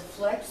both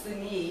flex the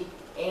knee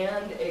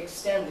and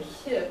extend the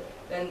hip,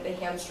 then the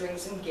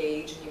hamstrings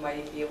engage, and you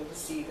might be able to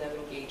see them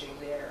engaging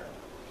there.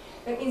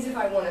 That means if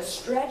I want to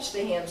stretch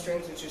the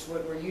hamstrings, which is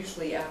what we're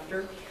usually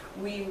after,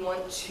 we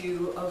want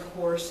to, of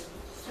course,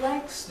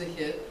 flex the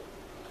hip,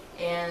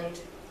 and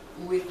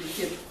with the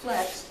hip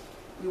flexed,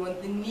 we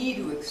want the knee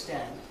to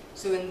extend.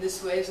 So in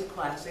this way is a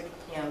classic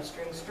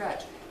hamstring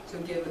stretch. So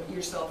give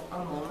yourself a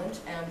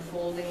moment, and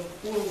folding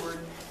forward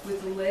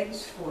with the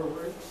legs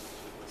forward,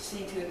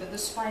 see to it that the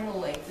spinal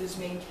length is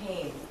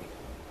maintained.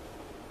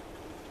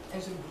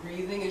 And so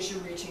breathing as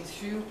you're reaching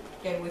through,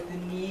 again with the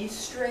knee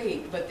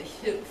straight, but the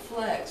hip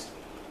flexed,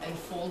 and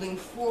folding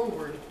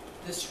forward,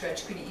 the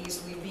stretch could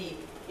easily be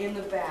in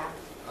the back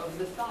of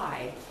the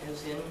thigh,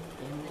 as in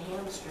the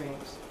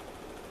hamstrings.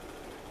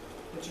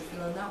 But you're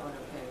feeling that one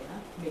okay,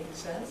 yeah? Making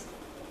sense?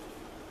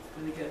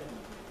 Really good.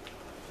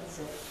 That's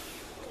it.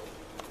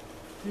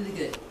 Really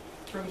good.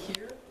 From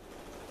here,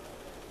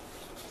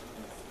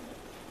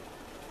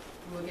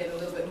 we'll get a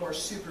little bit more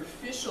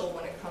superficial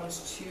when it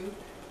comes to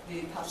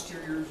the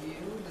posterior view.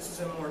 This is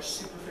a more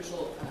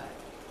superficial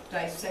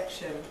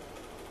dissection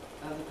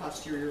of the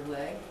posterior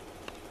leg.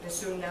 And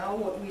so now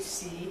what we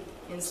see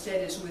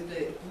instead is with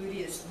the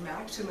gluteus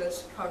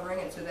maximus covering,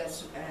 and so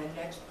that's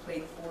next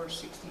plate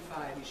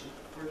 465. You should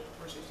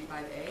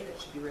 465A,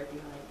 that should be right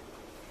behind.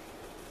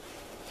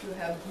 So you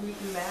have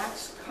glute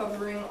max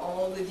covering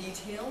all the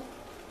detail.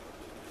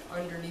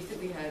 Underneath it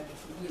we had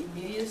glute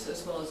medius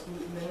as well as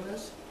glute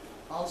minimus,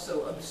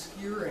 also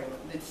obscuring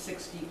the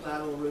 6 deep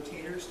lateral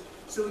rotators.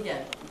 So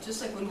again,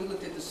 just like when we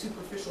looked at the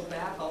superficial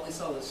back, all we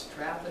saw was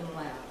strap and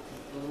lap,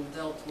 the little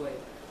deltoid.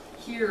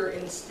 Here,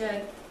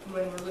 instead,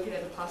 when we're looking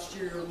at the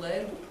posterior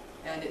leg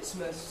at its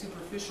most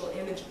superficial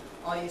image,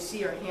 all you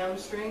see are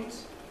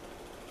hamstrings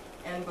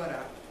and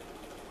buttock.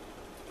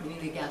 I mean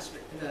the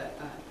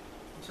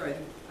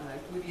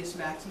gluteus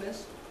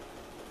maximus,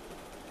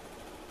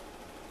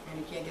 and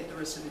you can't get the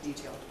rest of the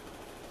detail.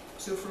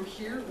 So from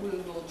here, we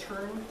will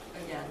turn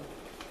again.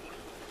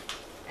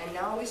 And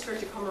now we start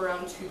to come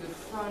around to the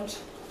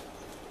front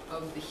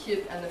of the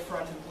hip and the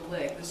front of the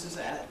leg. This is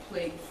at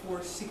plate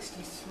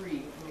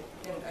 463.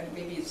 And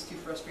maybe it's too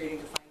frustrating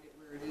to find it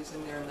where it is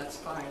in there, and that's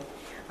fine.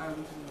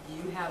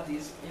 You have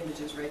these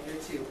images right there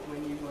too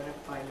when you want to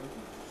find them.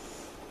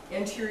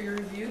 Anterior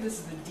view, this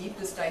is the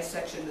deepest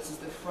dissection. This is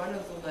the front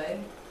of the leg.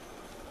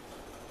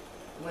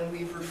 When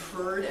we've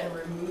referred and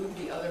removed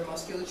the other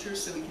musculature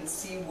so we can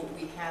see what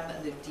we have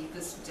at the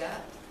deepest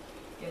depth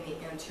in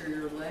the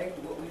anterior leg,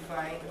 what we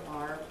find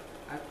are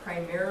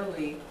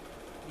primarily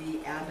the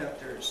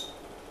adductors.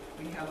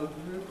 We have a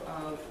group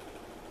of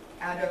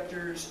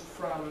adductors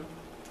from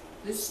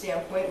this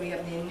standpoint. We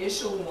have the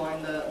initial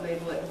one, the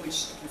label at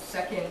which the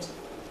second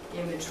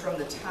image from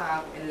the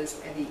top is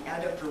the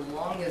adductor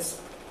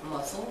longus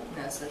muscle,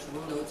 and as such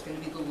we'll know it's going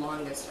to be the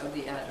longest of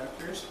the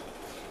adductors.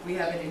 We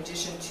have, in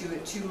addition to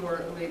it, 2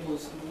 more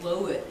labels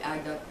below it,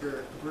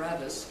 adductor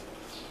brevis,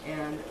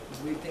 and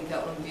we think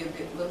that one would be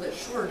a little bit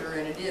shorter,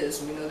 and it is.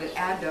 We know that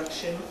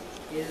adduction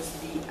is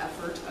the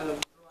effort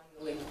of drawing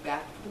the legs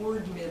back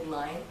toward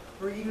midline,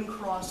 or even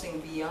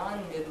crossing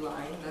beyond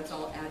midline. That's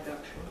all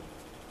adduction.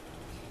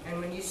 And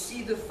when you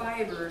see the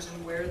fibers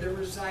and where they're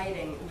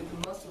residing with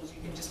the muscles,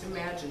 you can just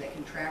imagine that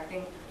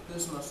contracting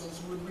those muscles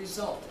would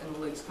result in the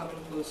legs coming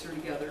closer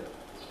together.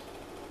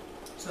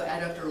 So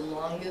adductor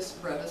longus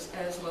brevis,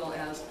 as well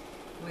as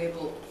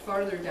labeled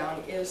farther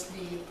down is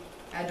the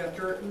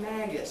adductor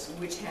magus,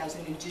 which has,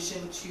 in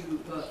addition to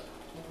the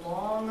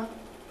long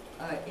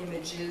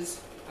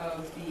images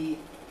of the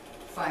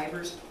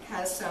fibers,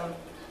 has some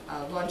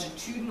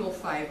longitudinal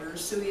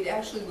fibers, so it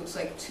actually looks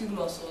like 2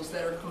 muscles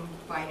that are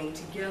combining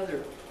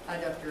together.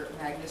 Adductor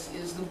magnus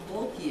is the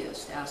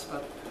bulkiest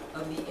aspect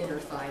of the inner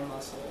thigh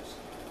muscles.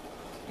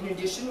 In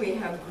addition, we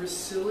have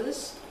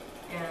gracilis,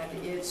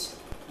 and its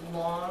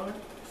long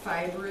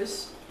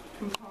fibrous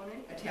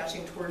component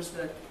attaching towards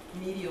the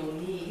medial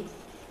knee,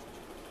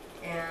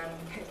 and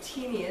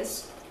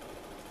pectineus,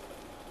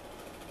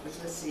 which,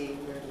 let's see,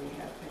 where do we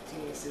have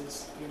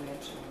pectineus's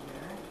image in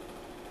there?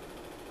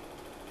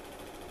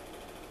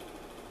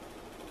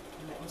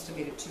 And that must have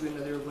made it to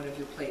another one of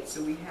your plates.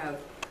 So we have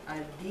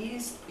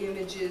these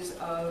images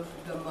of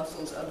the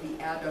muscles of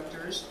the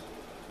adductors,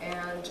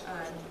 and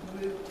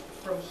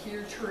from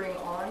here turning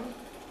on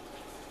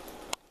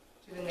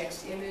to the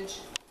next image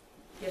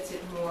gets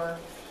it more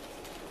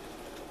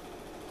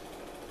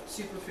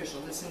superficial.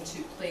 This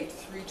into plate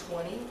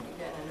 320. Again,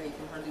 I know you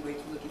can hardly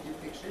wait to look at your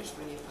pictures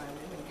when you find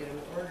them and get them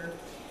in order.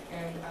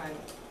 And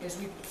as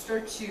we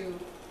start to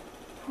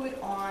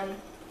put on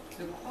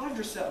the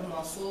quadricep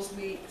muscles,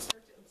 we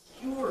start to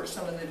obscure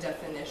some of the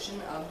definition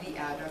of the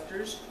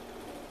adductors.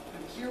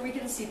 But here we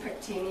can see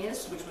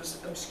pectineus, which was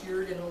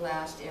obscured in the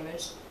last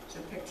image. So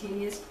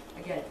pectineus,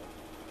 again,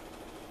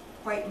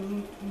 quite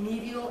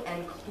medial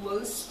and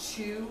close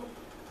to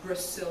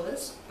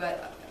gracilis,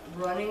 but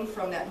running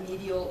from that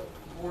medial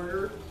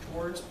border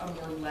towards a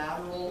more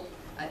lateral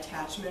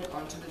attachment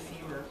onto the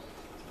femur.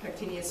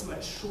 Pectineus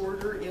much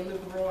shorter in the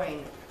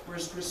groin,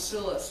 whereas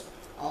gracilis,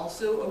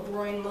 also a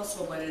groin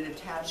muscle, but it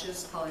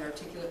attaches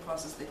polyarticulate,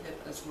 crosses the hip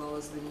as well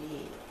as the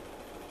knee.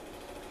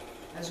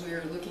 As we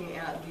are looking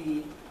at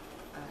the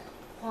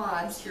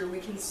quads, here we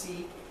can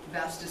see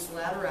vastus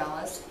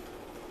lateralis,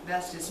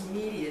 vastus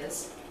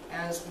medius,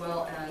 as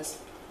well as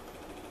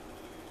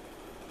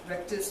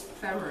rectus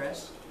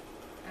femoris.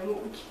 And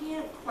what we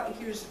can't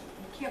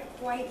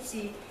quite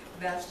see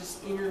vastus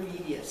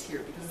intermedius here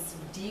because it's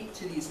deep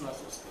to these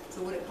muscles.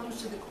 So when it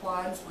comes to the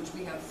quads, which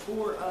we have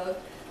 4 of,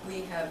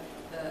 we have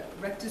the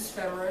rectus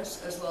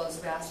femoris as well as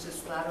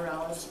vastus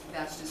lateralis,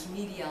 vastus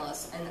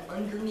medialis, and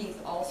underneath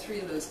all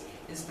 3 of those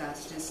is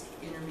vastus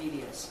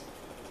intermedius.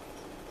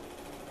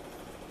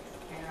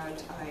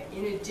 And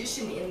in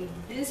addition, in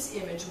this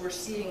image, we're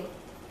seeing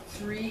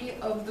 3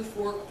 of the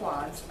 4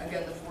 quads,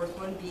 again the 4th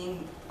one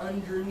being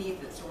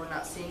underneath it, so we're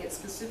not seeing it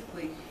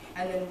specifically,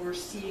 and then we're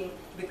seeing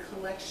the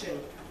collection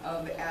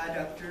of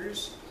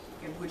adductors,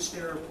 in which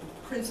there are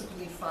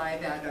principally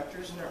 5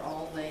 adductors, and they're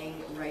all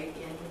laying right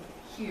in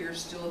here,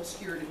 still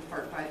obscured in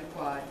part by the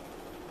quad.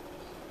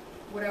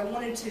 What I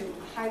wanted to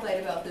highlight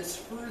about this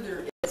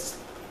further is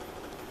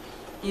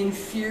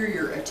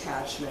inferior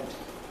attachment.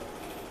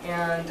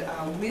 And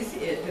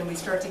with it, then we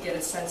start to get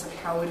a sense of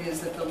how it is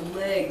that the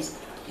legs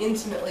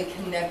intimately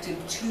connected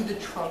to the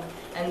trunk,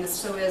 and the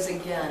psoas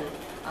again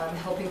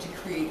helping to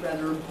create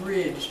rather a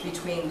bridge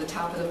between the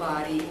top of the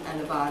body and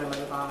the bottom of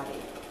the body,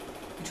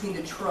 between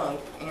the trunk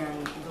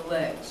and the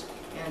legs.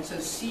 And so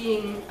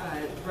seeing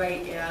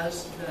right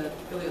as the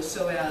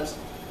iliopsoas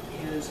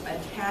is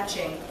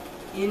attaching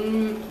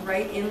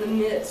right in the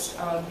midst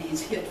of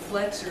these hip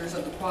flexors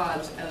of the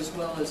quads, as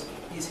well as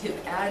these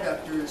hip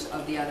adductors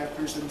of the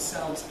adductors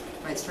themselves,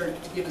 might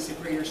start to give us a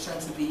greater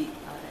sense of the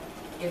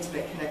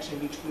intimate connection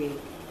between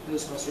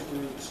those muscle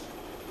groups.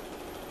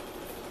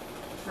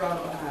 From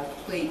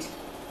plate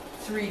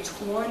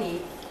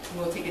 320,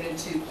 we'll take it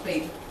into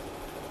plate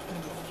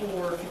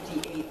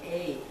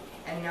 458A,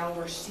 and now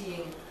we're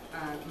seeing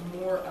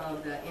more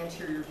of the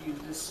anterior view,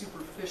 the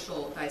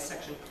superficial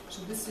dissection.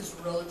 So this is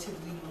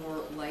relatively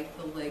more like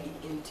the leg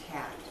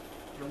intact.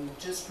 And we've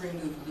just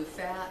removed the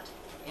fat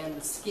and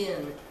the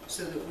skin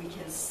so that we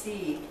can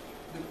see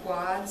the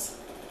quads,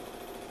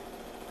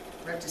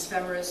 rectus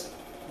femoris,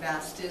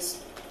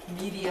 vastus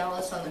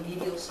medialis on the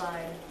medial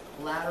side,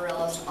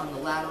 lateralis on the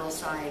lateral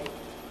side,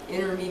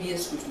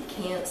 intermedius, which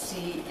we can't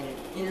see, and an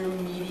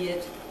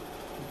intermediate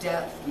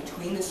depth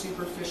between the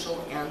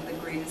superficial and the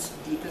greatest,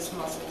 deepest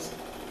muscles.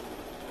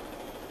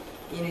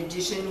 In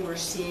addition, we're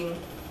seeing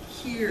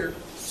here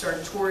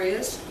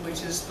sartorius,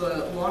 which is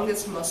the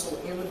longest muscle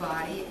in the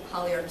body,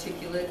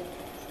 polyarticulate,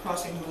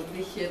 crossing both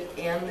the hip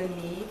and the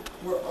knee.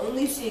 We're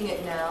only seeing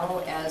it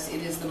now as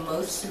it is the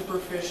most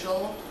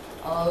superficial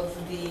of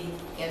the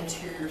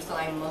anterior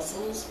thigh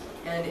muscles,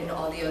 and in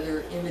all the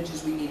other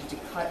images we needed to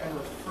cut and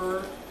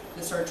refer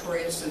the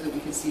sartorius so that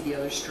we could see the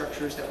other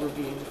structures that were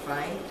being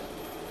defined.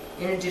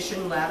 In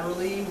addition,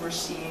 laterally, we're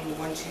seeing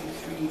 1, 2,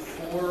 3,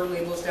 4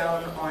 labels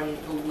down on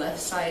the left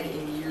side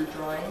in your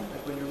drawing,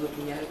 like when you're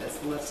looking at it, that's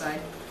the left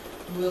side.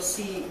 We'll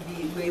see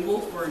the label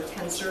for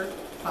tensor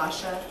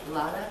fascia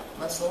lata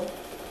muscle.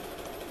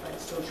 I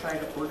still try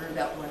to order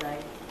that when I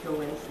go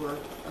in for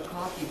a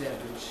coffee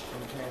beverage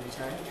from time to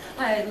time.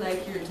 I'd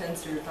like your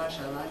tensor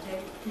fascia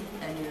latte.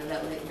 And you know,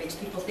 that makes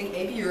people think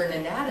maybe you're an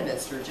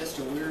anatomist or just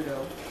a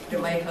weirdo. It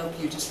might help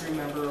you just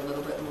remember a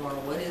little bit more.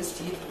 What is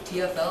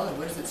TFL and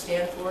what does it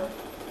stand for?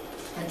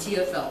 And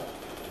TFL,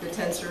 the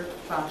tensor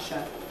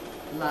fascia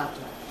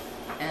lata.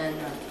 And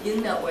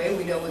in that way,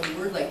 we know with a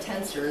word like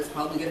tensor, it's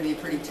probably going to be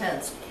pretty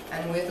tense.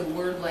 And with a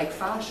word like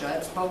fascia,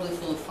 it's probably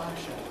full of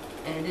fascia.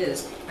 And it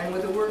is. And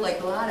with a word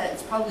like lata,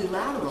 it's probably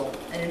lateral,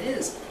 and it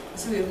is.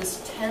 So we have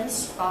this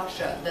tense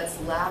fascia that's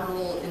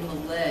lateral in the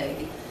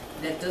leg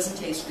that doesn't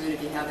taste good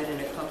if you have it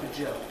in a cup of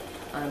joe.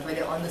 But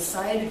on the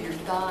side of your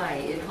thigh,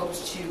 it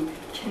helps to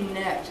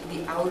connect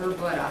the outer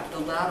buttock, the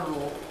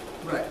lateral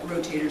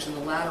rotators in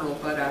the lateral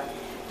buttock,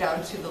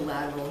 down to the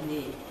lateral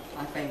knee.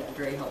 I find that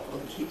very helpful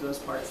to keep those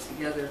parts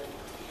together.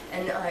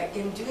 And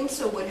in doing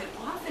so, what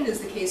often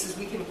is the case is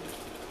we can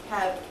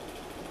have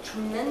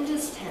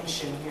tremendous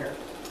tension here,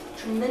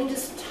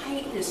 tremendous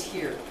tightness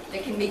here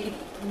that can make it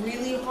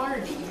really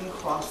hard to even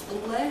cross the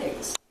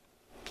legs.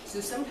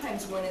 So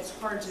sometimes when it's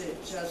hard to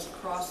just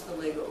cross the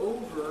leg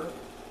over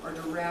or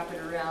to wrap it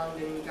around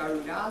in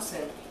Garudasana,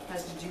 it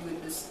has to do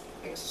with this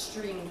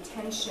extreme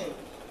tension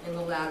in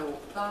the lateral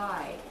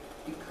thigh.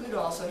 It could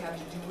also have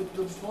to do with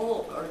the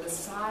bulk or the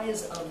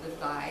size of the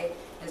thigh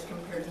as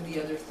compared to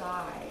the other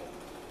thigh.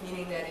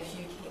 Meaning that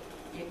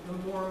if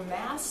the more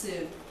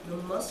massive the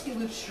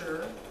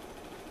musculature,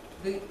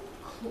 the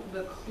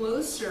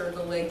closer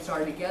the legs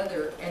are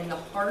together and the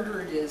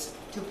harder it is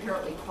to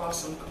apparently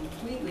cross them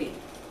completely,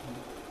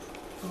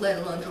 let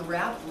alone to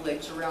wrap the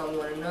legs around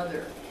one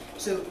another.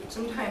 So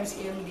sometimes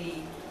in the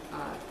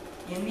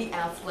In the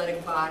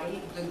athletic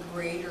body, the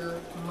greater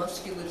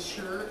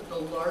musculature, the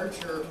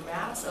larger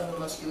mass of the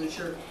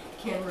musculature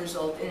can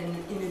result in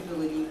an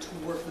inability to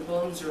work the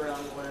bones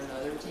around one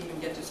another to even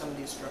get to some of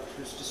these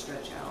structures to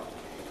stretch out.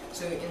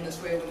 So in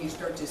this way, when you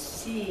start to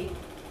see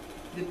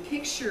the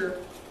picture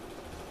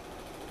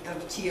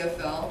of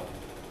TFL,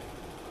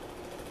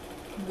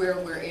 where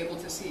we're able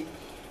to see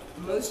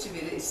most of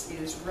it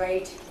is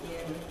right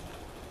in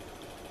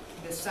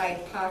the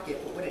side pocket,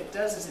 but what it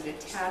does is it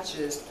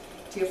attaches,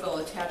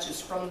 TFL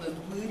attaches from the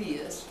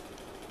gluteus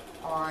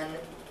on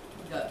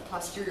the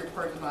posterior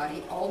part of the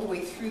body all the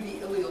way through the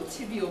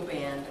iliotibial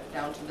band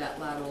down to that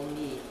lateral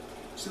knee.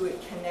 So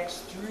it connects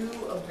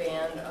through a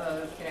band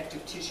of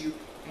connective tissue,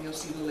 and you'll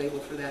see the label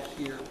for that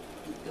here,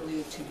 the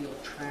iliotibial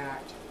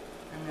tract.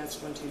 And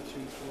that's 1, 2, 3,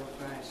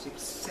 4, 5,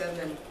 6,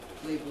 7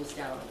 labels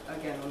down,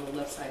 again on the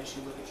left side as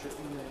you look at your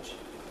image.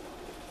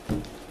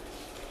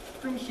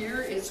 From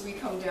here, as we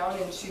come down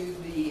into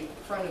the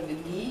front of the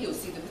knee, you'll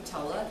see the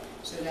patella,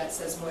 so that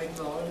sesamoid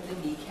bone,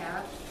 the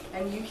kneecap,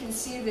 and you can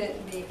see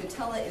that the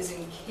patella is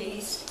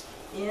encased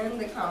in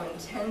the common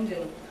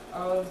tendon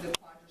of the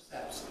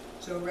quadriceps.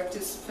 So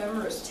rectus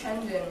femoris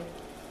tendon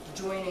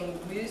joining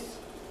with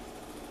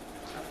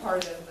a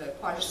part of the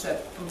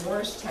quadricep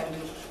femoris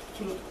tendon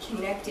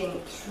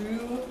connecting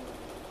through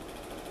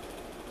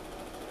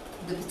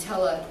the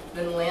patella,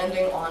 then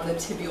landing on the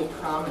tibial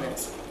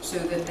prominence, so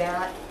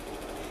that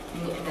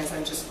and as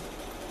I'm just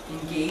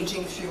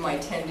engaging through my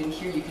tendon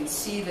here, you can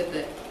see that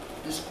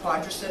this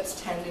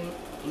quadriceps tendon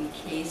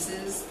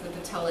encases the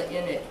patella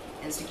in it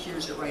and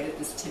secures it right at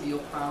this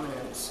tibial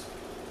prominence.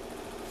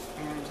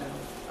 And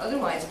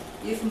otherwise,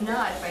 if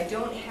I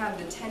don't have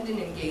the tendon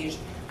engaged,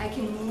 I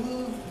can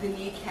move the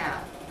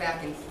kneecap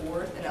back and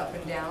forth and up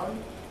and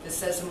down. The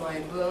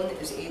sesamoid bone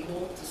is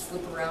able to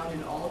slip around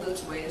in all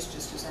those ways,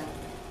 just as I'm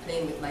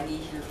playing with my knee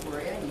here for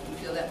you, and you can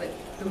feel that. But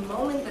the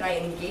moment that I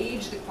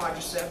engage the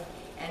quadricep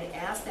and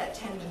ask that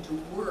tendon to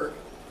work,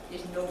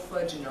 there's no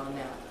fudging on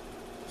that.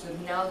 So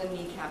now the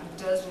kneecap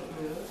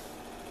doesn't move.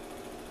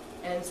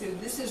 And so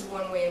this is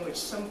one way in which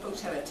some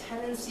folks have a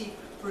tendency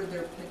for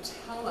their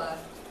patella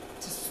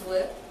to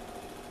slip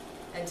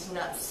and to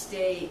not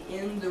stay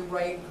in the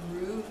right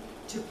groove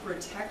to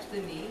protect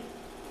the knee.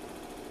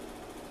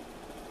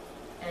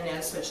 And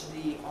as such,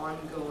 the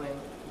ongoing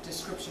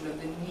description of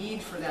the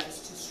need for that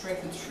is to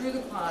strengthen through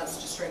the quads,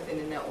 to strengthen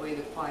in that way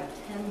the quad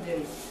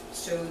tendon,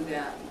 so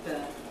that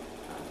the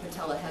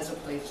patella has a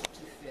place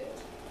to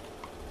fit.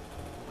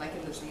 Like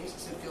in those knees,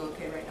 does it feel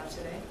okay right now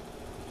today?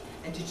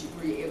 And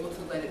were you able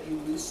to let it be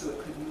loose so it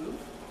could move?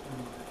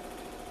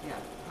 Mm-hmm. Yeah,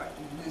 right.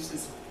 Loose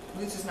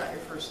is not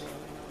your first name, I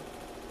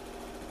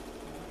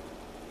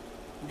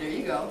know. There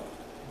you go.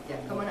 Yeah,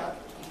 come on up.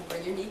 You can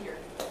bring your knee here.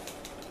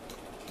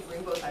 You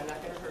bring both. I'm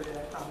not going to hurt it,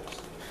 I promise.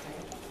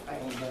 Okay.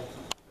 Right.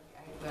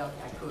 Well,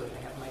 I could.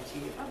 I have my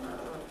teeth.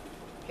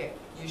 Okay,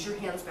 use your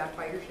hands back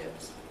by your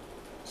hips.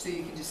 So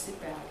you can just sit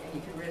back and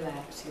you can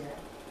relax here.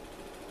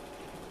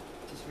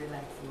 Just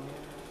relaxing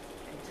there.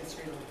 Okay, just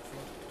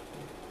relaxing.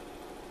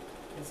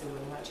 Yeah. And so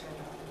we'll not turn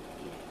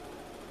on. Yeah.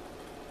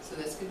 So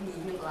that's good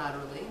movement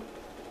laterally.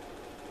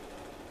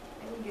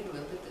 And we get a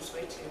little bit this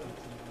way too.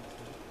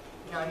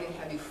 Now I'm going to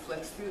have you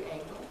flex through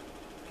ankle.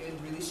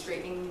 Good, really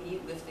straightening the knee,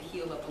 lift the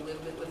heel up a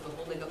little bit, lift the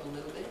whole leg up a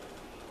little bit.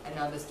 And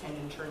now this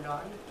tendon turned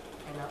on,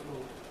 and not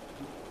move.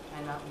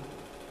 And not move.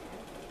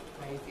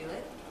 Okay. Now you feel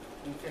it?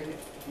 You feel it?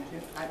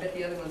 I bet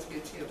the other one's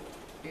good too.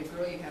 Good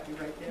girl, you happy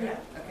right there?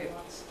 Yeah. Okay.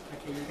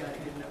 Okay, you got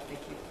it. Good enough. Thank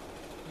you.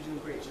 You're doing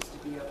great just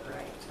to be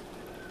upright.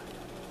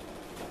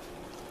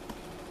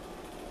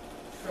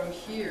 From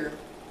here,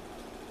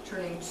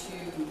 turning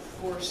to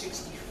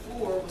 464,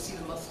 we'll see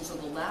the muscles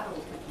of the lateral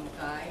hip and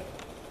thigh.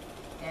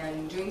 And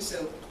in doing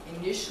so,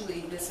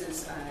 initially this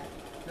is,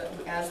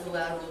 as the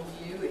lateral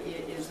view,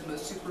 it is the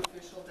most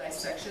superficial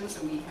dissection,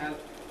 so we have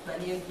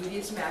plenty of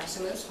gluteus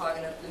maximus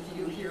hogging up the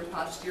view here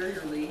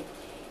posteriorly,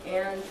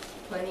 and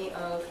plenty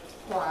of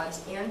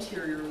quads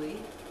anteriorly,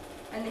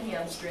 and the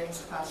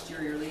hamstrings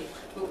posteriorly.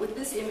 But what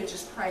this image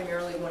is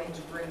primarily wanting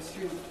to bring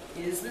through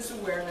is this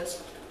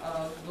awareness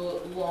of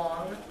the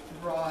long,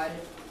 broad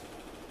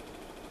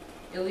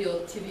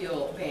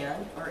iliotibial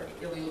band, or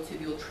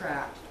iliotibial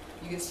tract.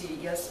 You can see,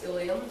 yes,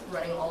 ilium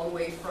running all the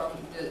way from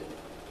the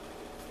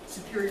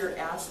superior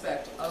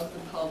aspect of the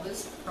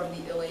pelvis, from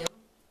the ilium,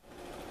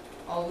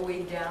 all the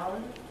way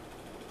down,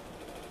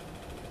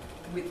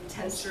 with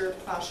tensor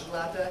fascia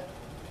lata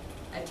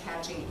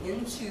attaching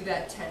into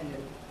that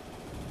tendon.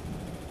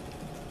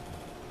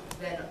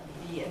 Then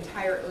the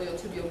entire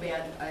iliotibial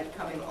band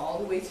coming all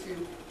the way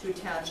through to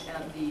attach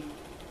at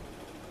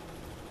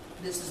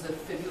this is the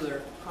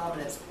fibular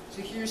prominence.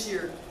 So here's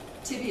your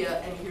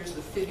tibia and here's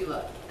the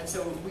fibula. And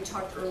so we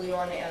talked early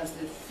on as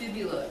the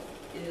fibula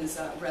is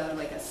rather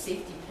like a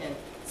safety pin,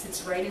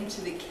 sits right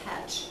into the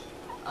catch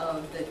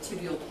of the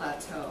tibial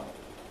plateau.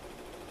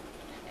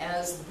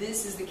 As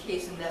this is the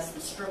case, and that's the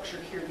structure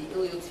here, the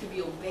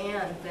iliotibial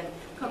band then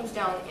comes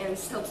down and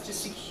helps to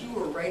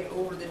secure right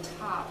over the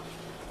top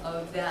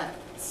of that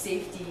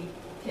safety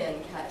pin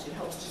catch. It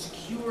helps to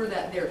secure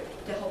that there,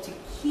 to help to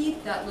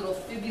keep that little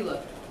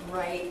fibula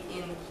right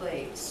in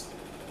place.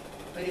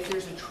 But if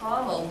there's a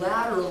trauma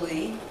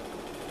laterally,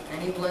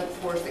 any blunt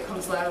force that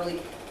comes laterally,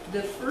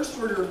 the first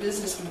order of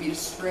business would be to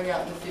spring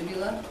out the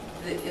fibula.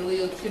 The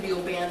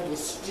iliotibial band will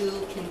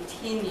still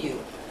continue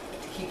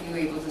to keep you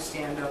able to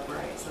stand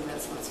upright. So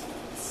that's what's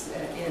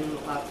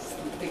in lots,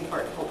 big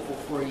part helpful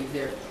for you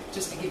there,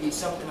 just to give you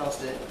something else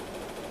to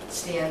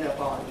stand up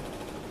on.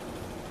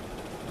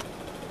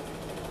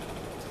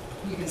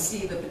 You can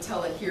see the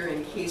patella here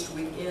encased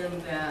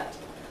within that,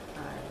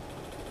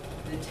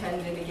 the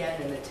tendon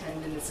again, and the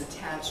tendinous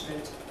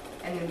attachment.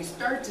 And then we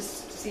start to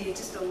see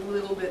just a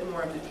little bit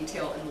more of the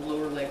detail in the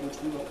lower leg, which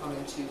we will come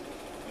into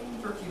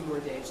for a few more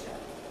days yet.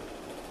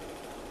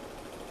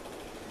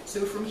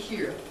 So from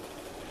here,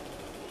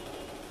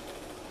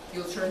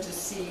 you'll turn to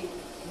see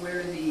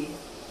where the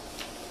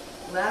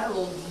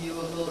lateral view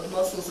of the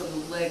muscles of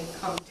the leg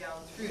come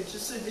down through,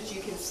 just so that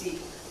you can see,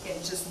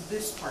 and just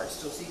this part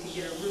still, so you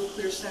can get a real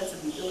clear sense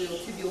of the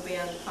iliotibial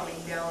band coming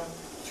down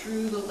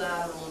through the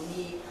lateral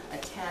knee,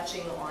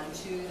 attaching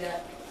onto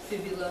that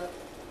fibula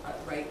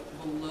right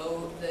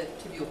below the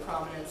tibial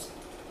prominence.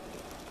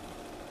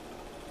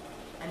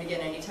 And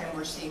again, anytime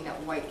we're seeing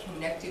that white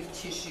connective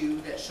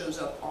tissue that shows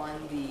up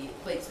on the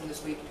plates in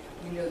this way,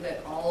 we know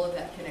that all of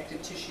that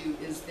connective tissue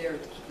is there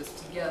to keep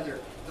us together.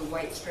 The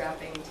white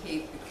strapping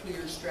tape, the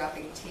clear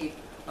strapping tape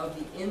of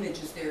the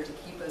image is there to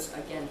keep us,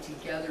 again,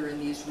 together in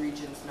these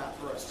regions, not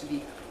for us to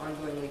be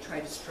ongoingly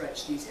trying to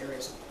stretch these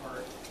areas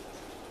apart.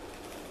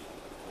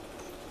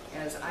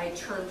 As I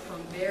turn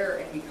from there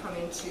and we come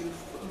into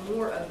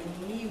more of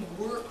the knee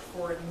work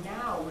for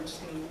now, we're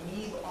just going to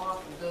leave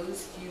off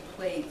those few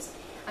plates.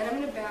 And I'm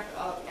going to back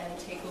up and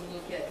take a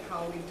look at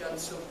how we've done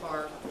so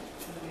far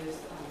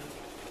with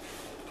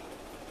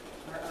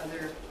our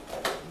other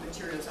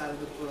materials out of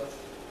the book.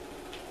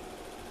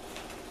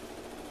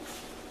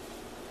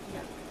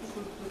 Yeah, I think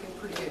we're looking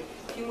pretty good.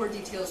 A few more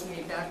details we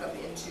may back up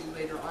into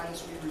later on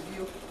as we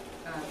review,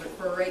 but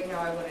for right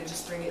now I want to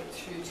just bring it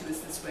through to us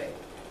this way.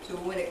 So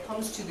when it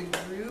comes to the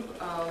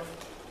group of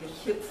the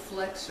hip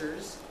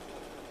flexors,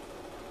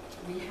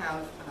 we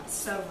have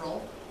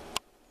several,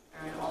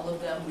 and all of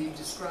them we've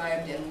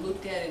described and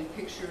looked at in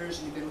pictures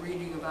and you've been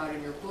reading about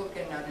in your book,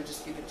 and now to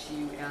just give it to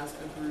you as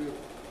a group.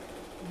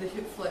 The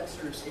hip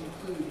flexors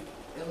include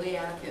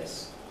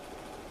iliacus,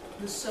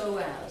 the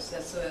psoas,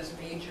 that's psoas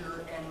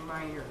major and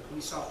minor.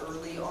 We saw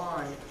early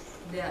on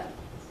that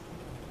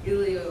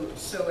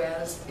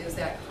iliopsoas is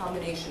that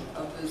combination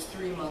of those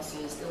three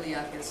muscles,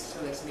 iliacus,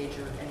 psoas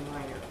major, and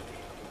minor.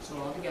 So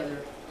altogether,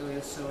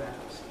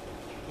 iliopsoas.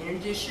 In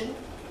addition,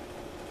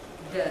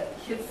 the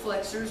hip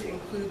flexors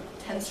include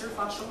tensor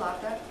fascia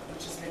lata,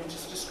 which has been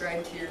just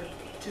described here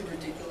to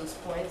ridiculous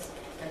points,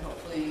 and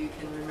hopefully you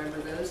can remember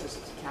those as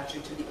it's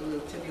attaching to the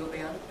iliotibial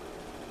band,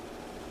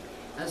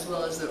 as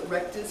well as the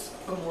rectus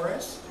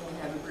femoris, and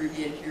we have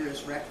abbreviated here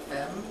as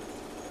RecFem.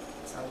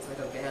 Sounds like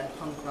a bad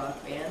punk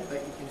rock band,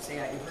 but you can say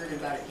I heard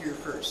about it here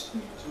first.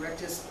 So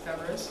rectus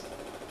femoris,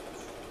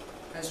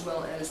 as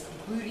well as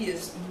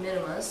gluteus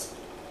minimus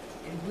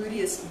and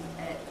gluteus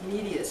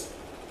medius,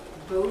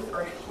 both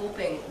are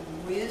helping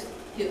with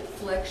hip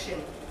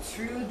flexion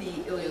through the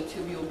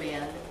iliotibial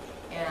band,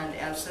 and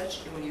as such,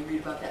 when you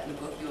read about that in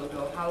the book, you'll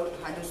go, how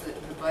does the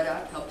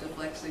buttock help to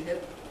flex the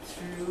hip?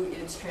 Through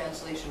its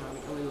translation on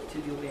the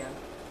iliotibial band.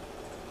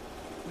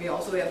 We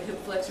also have hip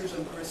flexors of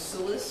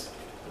gracilis,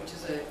 which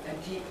is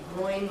a deep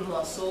groin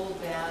muscle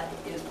that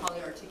is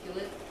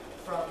polyarticulate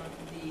from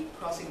the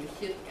crossing the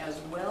hip as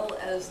well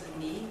as the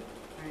knee,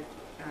 right,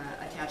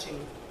 attaching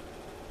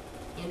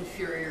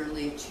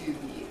inferiorly to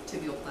the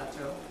tibial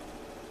plateau,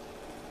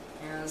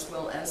 as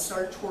well as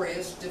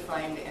sartorius,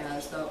 defined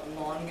as the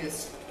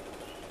longest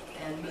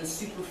and most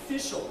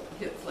superficial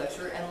hip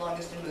flexor and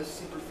longest and most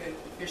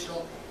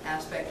superficial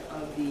aspect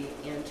of the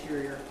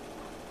anterior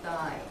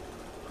thigh,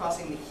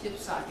 crossing the hip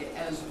socket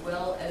as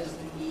well as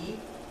the knee,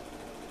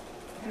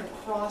 kind of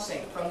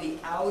crossing from the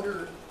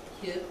outer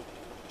hip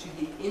to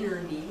the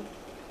inner knee,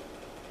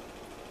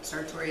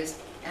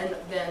 sartorius, and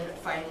then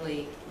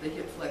finally the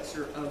hip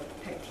flexor of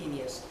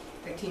pectineus.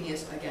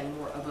 Pectineus, again,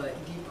 more of a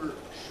deeper,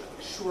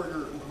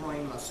 shorter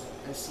groin muscle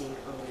as seen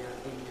earlier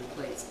in your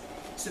plates.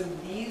 So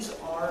these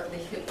are the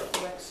hip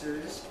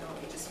flexors. Now,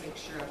 let me just make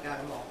sure I've got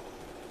them all.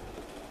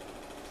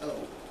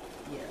 Oh,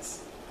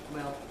 yes.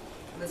 Well,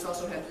 let's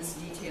also have this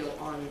detail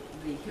on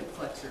the hip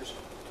flexors.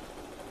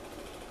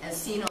 As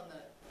seen on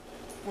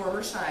the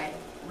former side,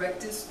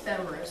 rectus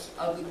femoris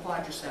of the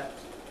quadriceps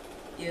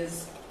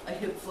is a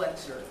hip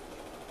flexor.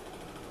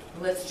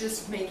 Let's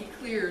just make it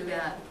clear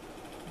that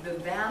the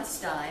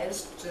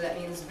vastis, so that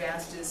means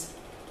vastus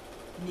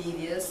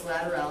medius,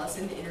 lateralis,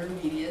 and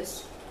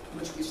intermedius,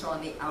 which we saw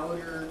in the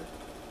outer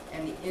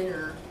and the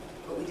inner,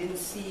 but we didn't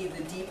see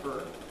the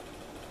deeper.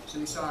 So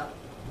we saw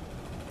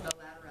the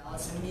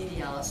lateralis and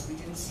medialis, we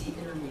didn't see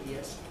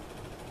intermedius.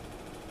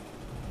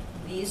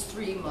 These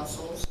three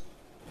muscles,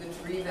 the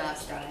three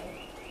vasti,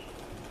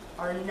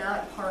 are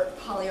not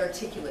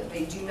polyarticulate.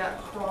 They do not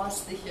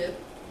cross the hip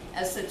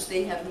As such,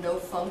 they have no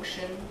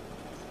function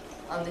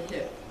on the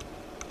hip.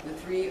 The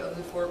 3 of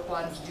the 4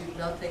 quads do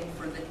nothing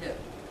for the hip.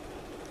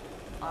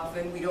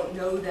 Often we don't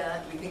know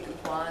that. We think the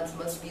quads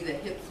must be the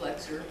hip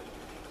flexor.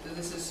 So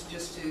this is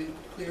just to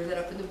clear that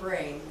up in the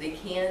brain. They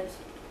can't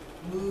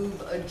move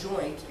a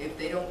joint if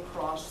they don't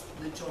cross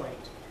the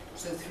joint.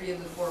 So 3 of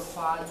the 4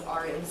 quads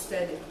are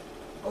instead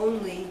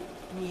only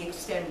knee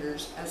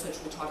extenders. As such,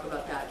 we'll talk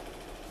about that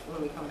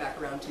when we come back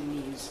around to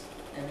knees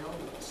and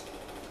elbows.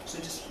 So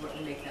just want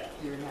to make that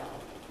clear now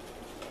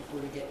before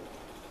we get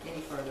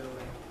any farther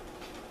away.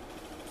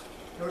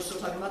 And we're still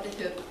talking about the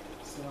hip,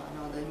 so I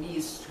know the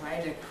knee's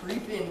trying to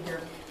creep in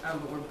here,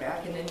 but we're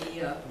backing the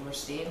knee up and we're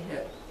staying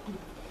hip.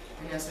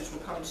 And as such,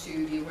 we'll come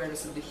to the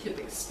awareness of the hip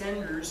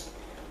extenders,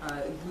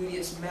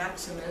 gluteus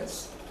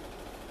maximus,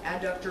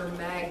 adductor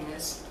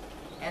magnus,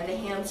 and the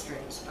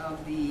hamstrings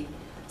of the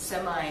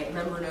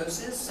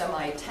semimembranosus,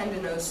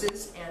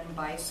 semitendinosus, and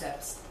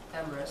biceps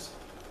femoris.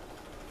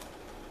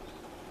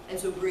 And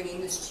so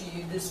bringing this to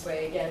you this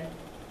way again,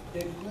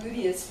 the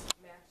gluteus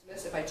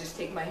maximus, if I just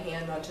take my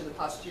hand onto the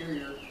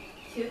posterior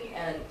hip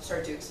and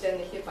start to extend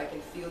the hip, I can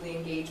feel the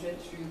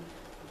engagement through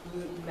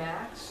glute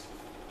max.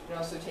 And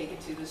also take it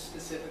to the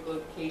specific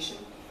location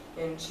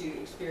and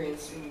to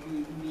experience in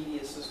glute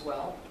medius as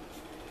well.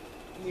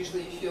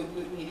 Usually you feel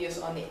glute medius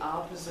on the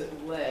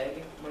opposite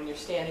leg when you're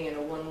standing in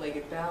a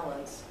one-legged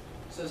balance.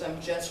 So as I'm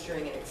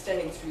gesturing and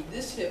extending through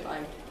this hip,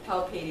 I'm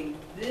palpating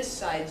this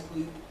side's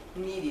glute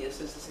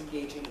medius as it's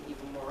engaging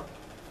even more.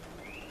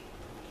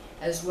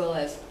 As well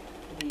as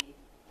the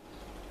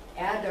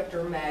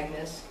adductor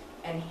magnus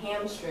and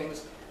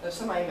hamstrings of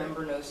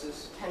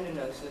semimembranosus,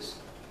 tendinosus,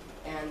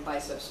 and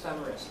biceps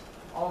femoris.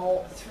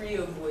 All 3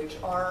 of which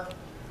are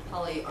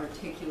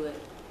polyarticulate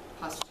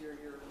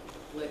posterior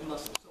leg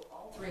muscles. So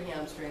all 3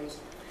 hamstrings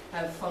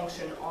have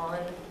function on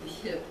the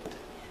hip.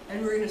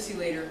 And we're going to see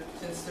later,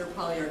 since they're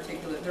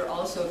polyarticulate, they're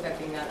also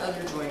affecting that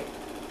other joint,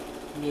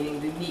 meaning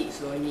the knee,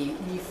 so knee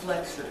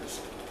flexors.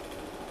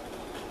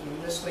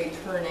 In this way,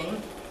 turning,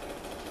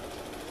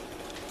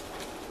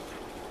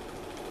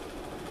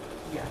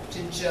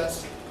 to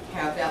just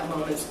have that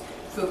moment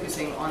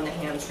focusing on the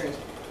hamstrings.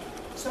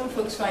 Some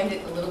folks find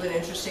it a little bit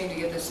interesting to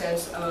get the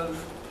sense of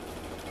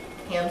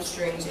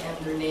hamstrings and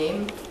their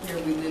name. Here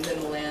we live in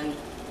the land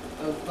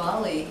of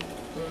Bali,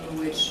 in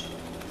which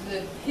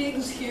the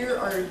pigs here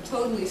are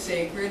totally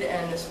sacred,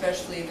 and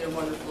especially they're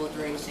wonderful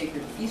during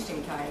sacred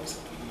feasting times.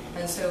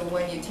 And so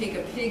when you take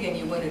a pig and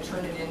you want to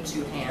turn it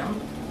into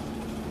ham,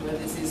 well,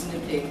 this isn't a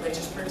pig, but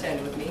just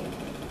pretend with me,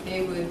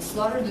 they would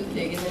slaughter the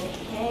pig and then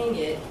hang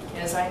it,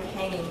 as I'm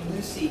hanging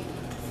Lucy,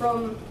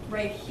 from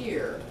right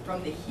here,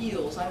 from the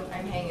heels. I'm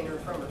hanging her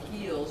from her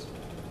heels.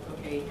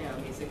 Okay,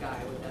 him, he's a guy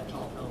with that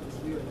tall pelvis,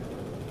 we remember.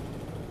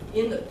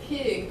 In the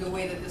pig, the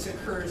way that this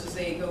occurs is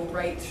they go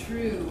right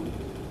through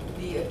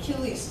the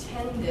Achilles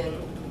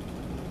tendon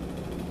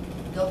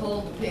to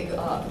hold the pig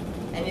up.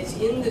 And it's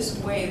in this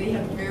way, they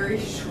have very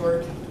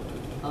short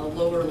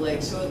lower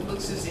legs, so it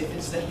looks as if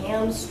it's the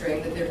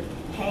hamstring that they're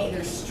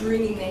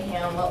stringing the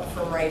ham up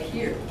from right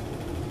here.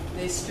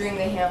 They string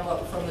the ham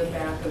up from the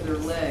back of their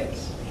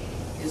legs,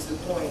 is the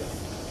point.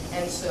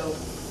 And so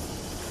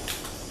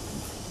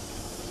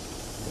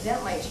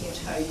that might change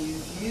how you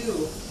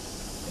view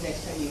the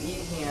next time you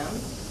eat ham,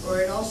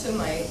 or it also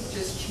might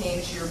just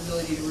change your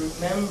ability to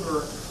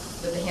remember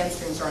that the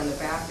hamstrings are on the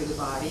back of the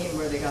body and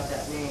where they got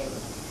that name.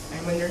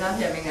 And when they're not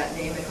having that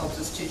name, it helps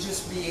us to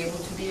just be able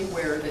to be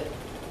aware that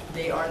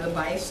they are the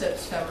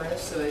biceps femoris,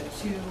 so a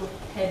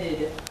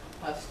 2-headed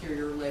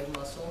posterior leg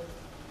muscle.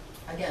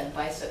 Again,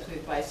 biceps, we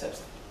have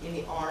biceps in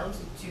the arms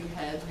with 2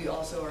 heads. We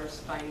also are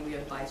finding we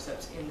have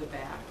biceps in the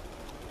back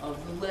of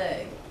the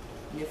leg.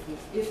 And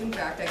if in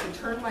fact I can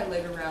turn my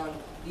leg around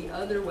the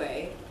other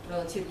way,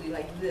 relatively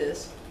like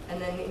this, and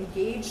then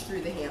engage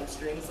through the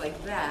hamstrings like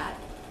that,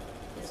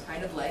 it's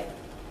kind of like,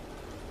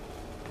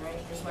 right,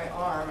 here's my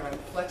arm, and I'm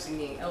flexing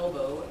the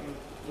elbow and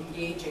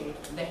engaging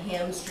the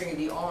hamstring of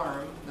the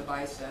arm, the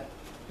bicep,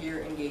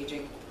 here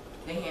engaging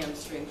the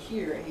hamstring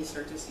here, and you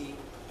start to see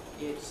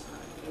its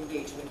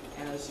engagement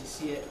as you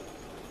see it.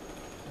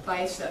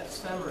 Biceps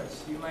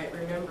femoris, you might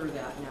remember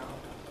that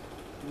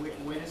now.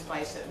 What does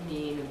bicep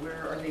mean, and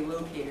where are they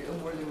located? In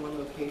more than one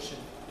location.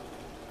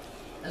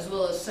 As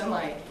well as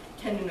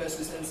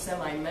semitendinosus and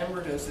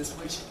semimembranosus,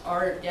 which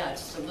are,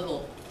 just a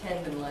little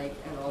tendon-like,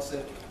 and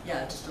also,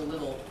 just a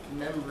little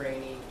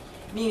membrane-y.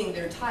 Meaning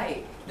they're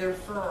tight, they're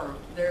firm,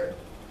 they're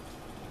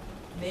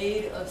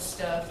made of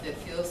stuff that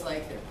feels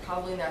like they're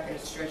probably not going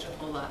to stretch a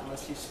whole lot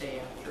unless you stay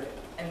after it.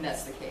 And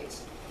that's the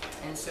case.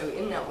 And so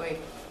in that way,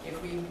 if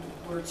we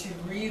were to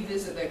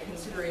revisit the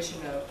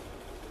consideration of,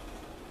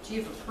 gee,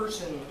 if a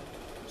person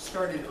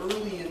started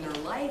early in their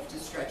life to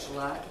stretch a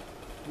lot,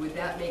 would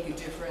that make a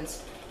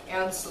difference?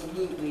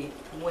 Absolutely,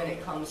 when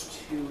it comes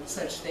to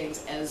such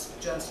things as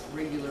just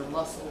regular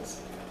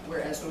muscles.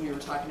 Whereas when we were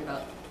talking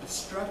about the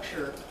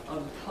structure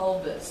of the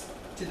pelvis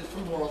to the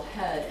femoral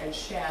head and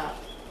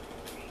shaft,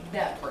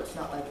 that part's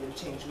not likely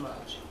to change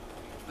much.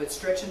 But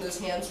stretching those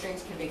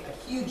hamstrings can make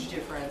a huge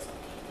difference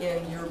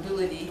in your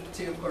ability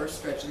to, of course,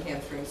 stretch the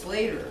hamstrings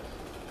later.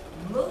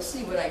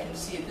 Mostly what I can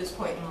see at this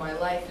point in my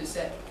life is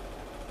that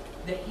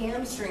the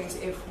hamstrings,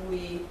 if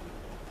we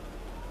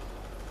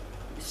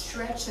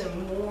stretch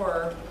them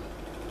more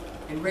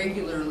and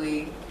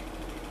regularly,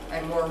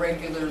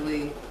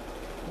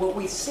 what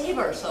we save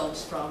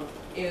ourselves from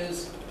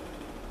is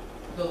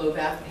the low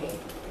back pain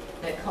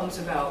that comes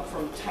about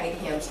from tight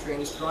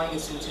hamstrings drawing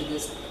us into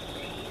this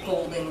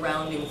folding,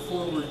 rounding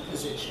forward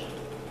position.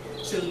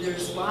 So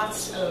there's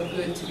lots of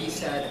good to be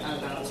said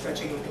about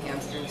stretching the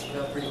hamstrings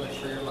pretty much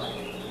for your life.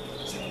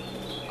 So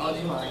I'll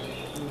do mine.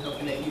 I'm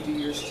hoping that you do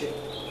yours too.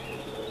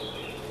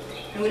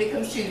 And when it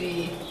comes to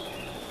the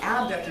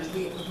abductors,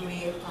 we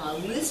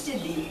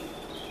listed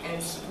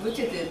and looked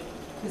at the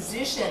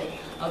position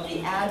of the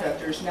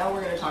adductors. Now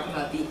we're going to talk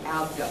about the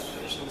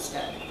abductors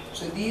instead.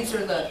 So these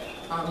are the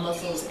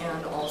muscles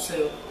and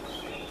also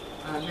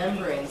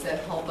membranes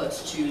that help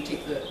us to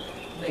take the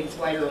legs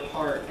wider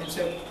apart. And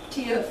so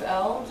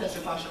TFL,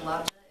 tensor fasciae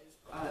lata,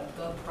 is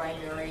the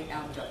primary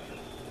abductor.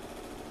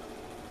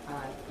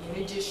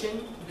 In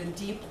addition, the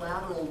deep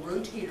lateral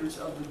rotators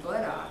of the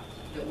buttock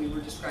that we were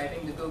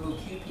describing, the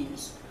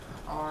gobo-QPs,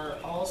 are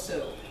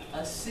also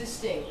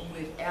assisting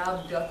with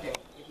abducting.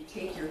 If you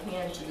take your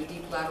hand to the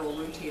deep lateral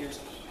rotators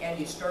and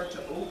you start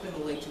to open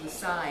the leg to the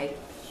side,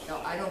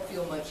 now I don't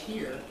feel much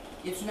here.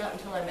 It's not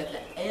until I'm at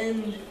the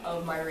end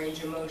of my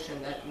range of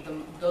motion that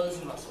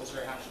those muscles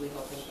are actually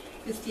helping.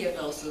 This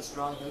TFL is so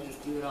strong, he'll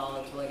just do it all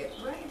until I get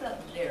right about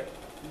there.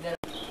 Then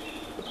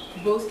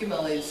both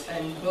gemellis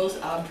and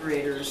both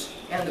obturators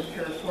and the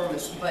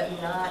piriformis, but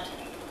not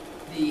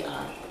the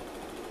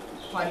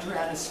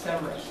quadratus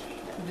femoris.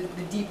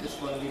 The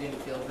deepest one we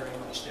didn't feel very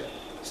much to.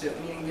 So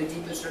meaning the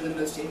deepest or the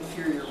most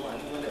inferior one,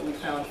 the one that we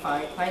found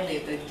finally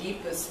at the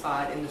deepest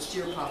spot in the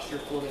steer posture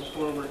folding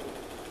forward.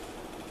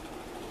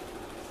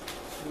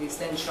 And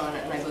then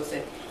Shauna and I both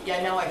said,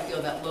 yeah, now I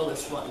feel that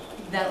lowest one.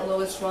 That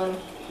lowest one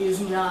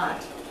is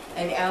not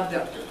an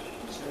abductor.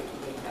 So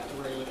you don't have to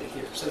worry with it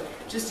here. So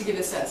just to give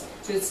a sense.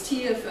 So it's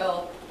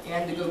TFL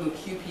and the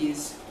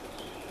gobo-QPs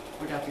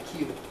without the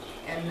Q.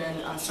 And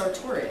then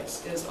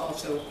sartorius is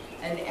also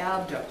an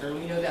abductor, and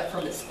we know that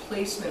from its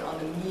placement on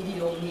the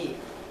medial knee.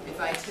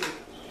 If I took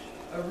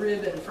a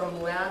ribbon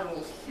from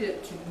lateral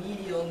hip to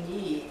medial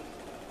knee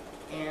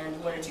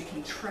and wanted to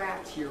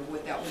contract here,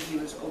 what that would do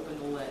is open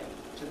the leg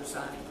to the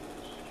side.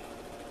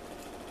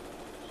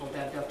 Called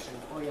abduction.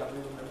 Oh yeah, we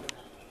remember that.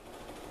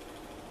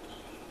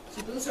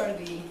 So those are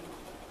the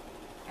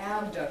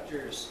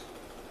abductors.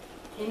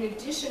 In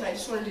addition, I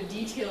just wanted to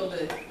detail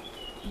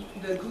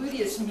the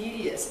gluteus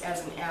medius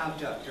as an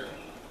abductor.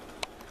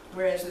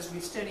 Whereas as we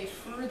study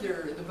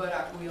further the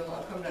buttock, we'll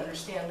come to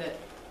understand that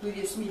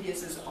gluteus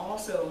medius is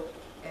also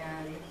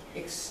an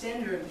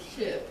extender of the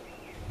hip,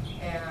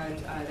 and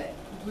that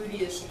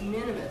gluteus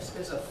minimus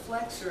is a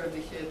flexor of the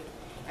hip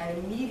and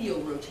a medial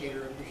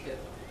rotator of the hip.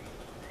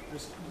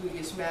 Whereas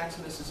gluteus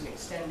maximus is an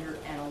extender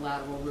and a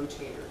lateral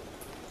rotator.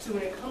 So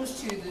when it comes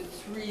to the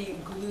three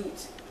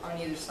glutes on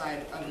either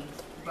side of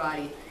the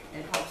body,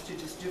 it helps to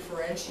just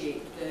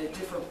differentiate the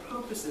different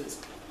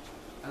purposes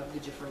of the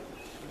different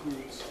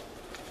glutes.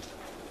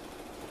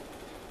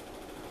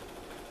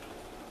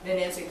 Then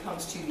as it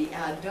comes to the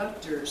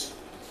adductors,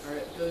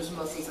 or those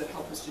muscles that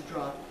help us to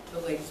draw the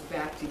legs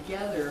back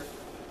together,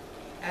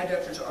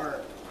 adductors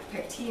are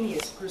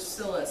pectineus,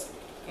 gracilis,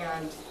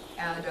 and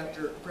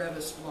adductor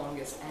brevis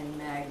longus and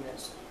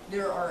magnus.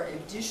 There are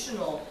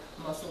additional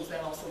muscles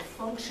that also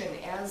function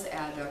as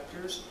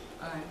adductors,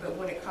 but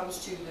when it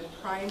comes to the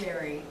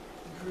primary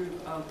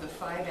group of the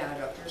 5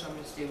 adductors, I'm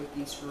going to stay with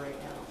these for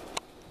right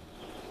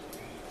now.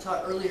 I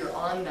taught earlier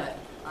on that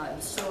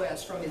the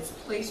psoas, from its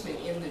placement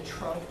in the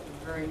trunk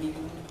very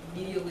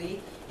medially,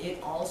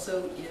 it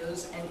also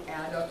is an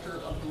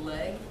adductor of the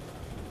leg.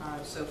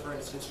 So for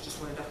instance, just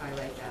wanted to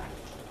highlight that.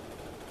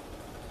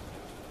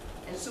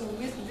 And so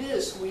with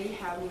this, we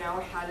have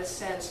now had a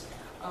sense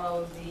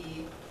of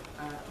the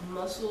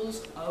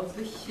muscles of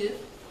the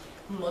hip,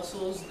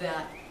 muscles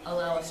that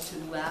allow us to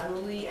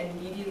laterally and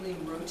medially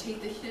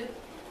rotate the hip,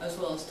 as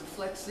well as to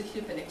flex the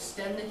hip and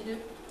extend the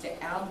hip,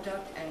 to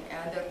abduct and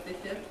adduct the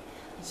hip.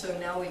 And so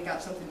now we've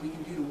got something we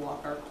can do to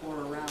walk our core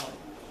around.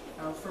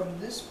 From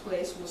this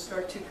place, we'll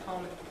start to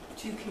come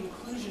to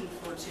conclusion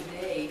for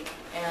today,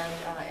 and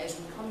as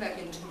we come back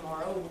in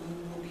tomorrow,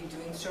 we will be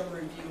doing some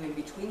review in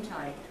between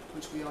time,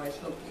 which we always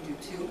hope you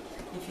do too.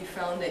 If you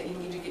found that you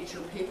need to get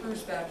your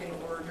papers back in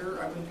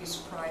order, I wouldn't be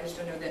surprised.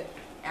 I know that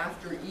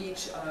after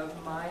each of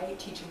my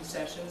teaching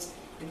sessions,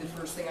 the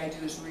first thing I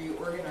do is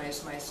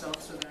reorganize myself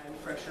so that I'm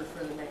fresher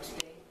for the next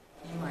day.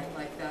 You might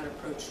like that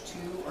approach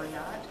too, or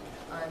not.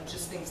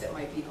 Just things that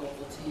might be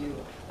helpful to you.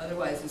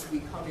 Otherwise, as we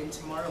come in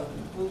tomorrow,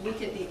 we'll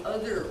look at the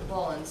other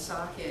ball and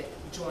socket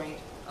joint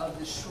of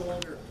the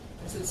shoulder.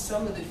 And so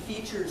some of the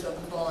features of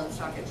the ball and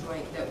socket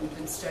joint that we've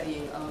been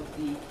studying of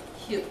the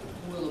hip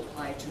will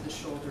apply to the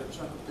shoulder.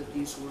 So I hope that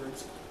these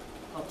words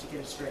help to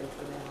get us ready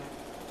for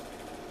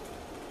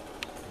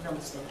that.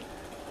 Namaste.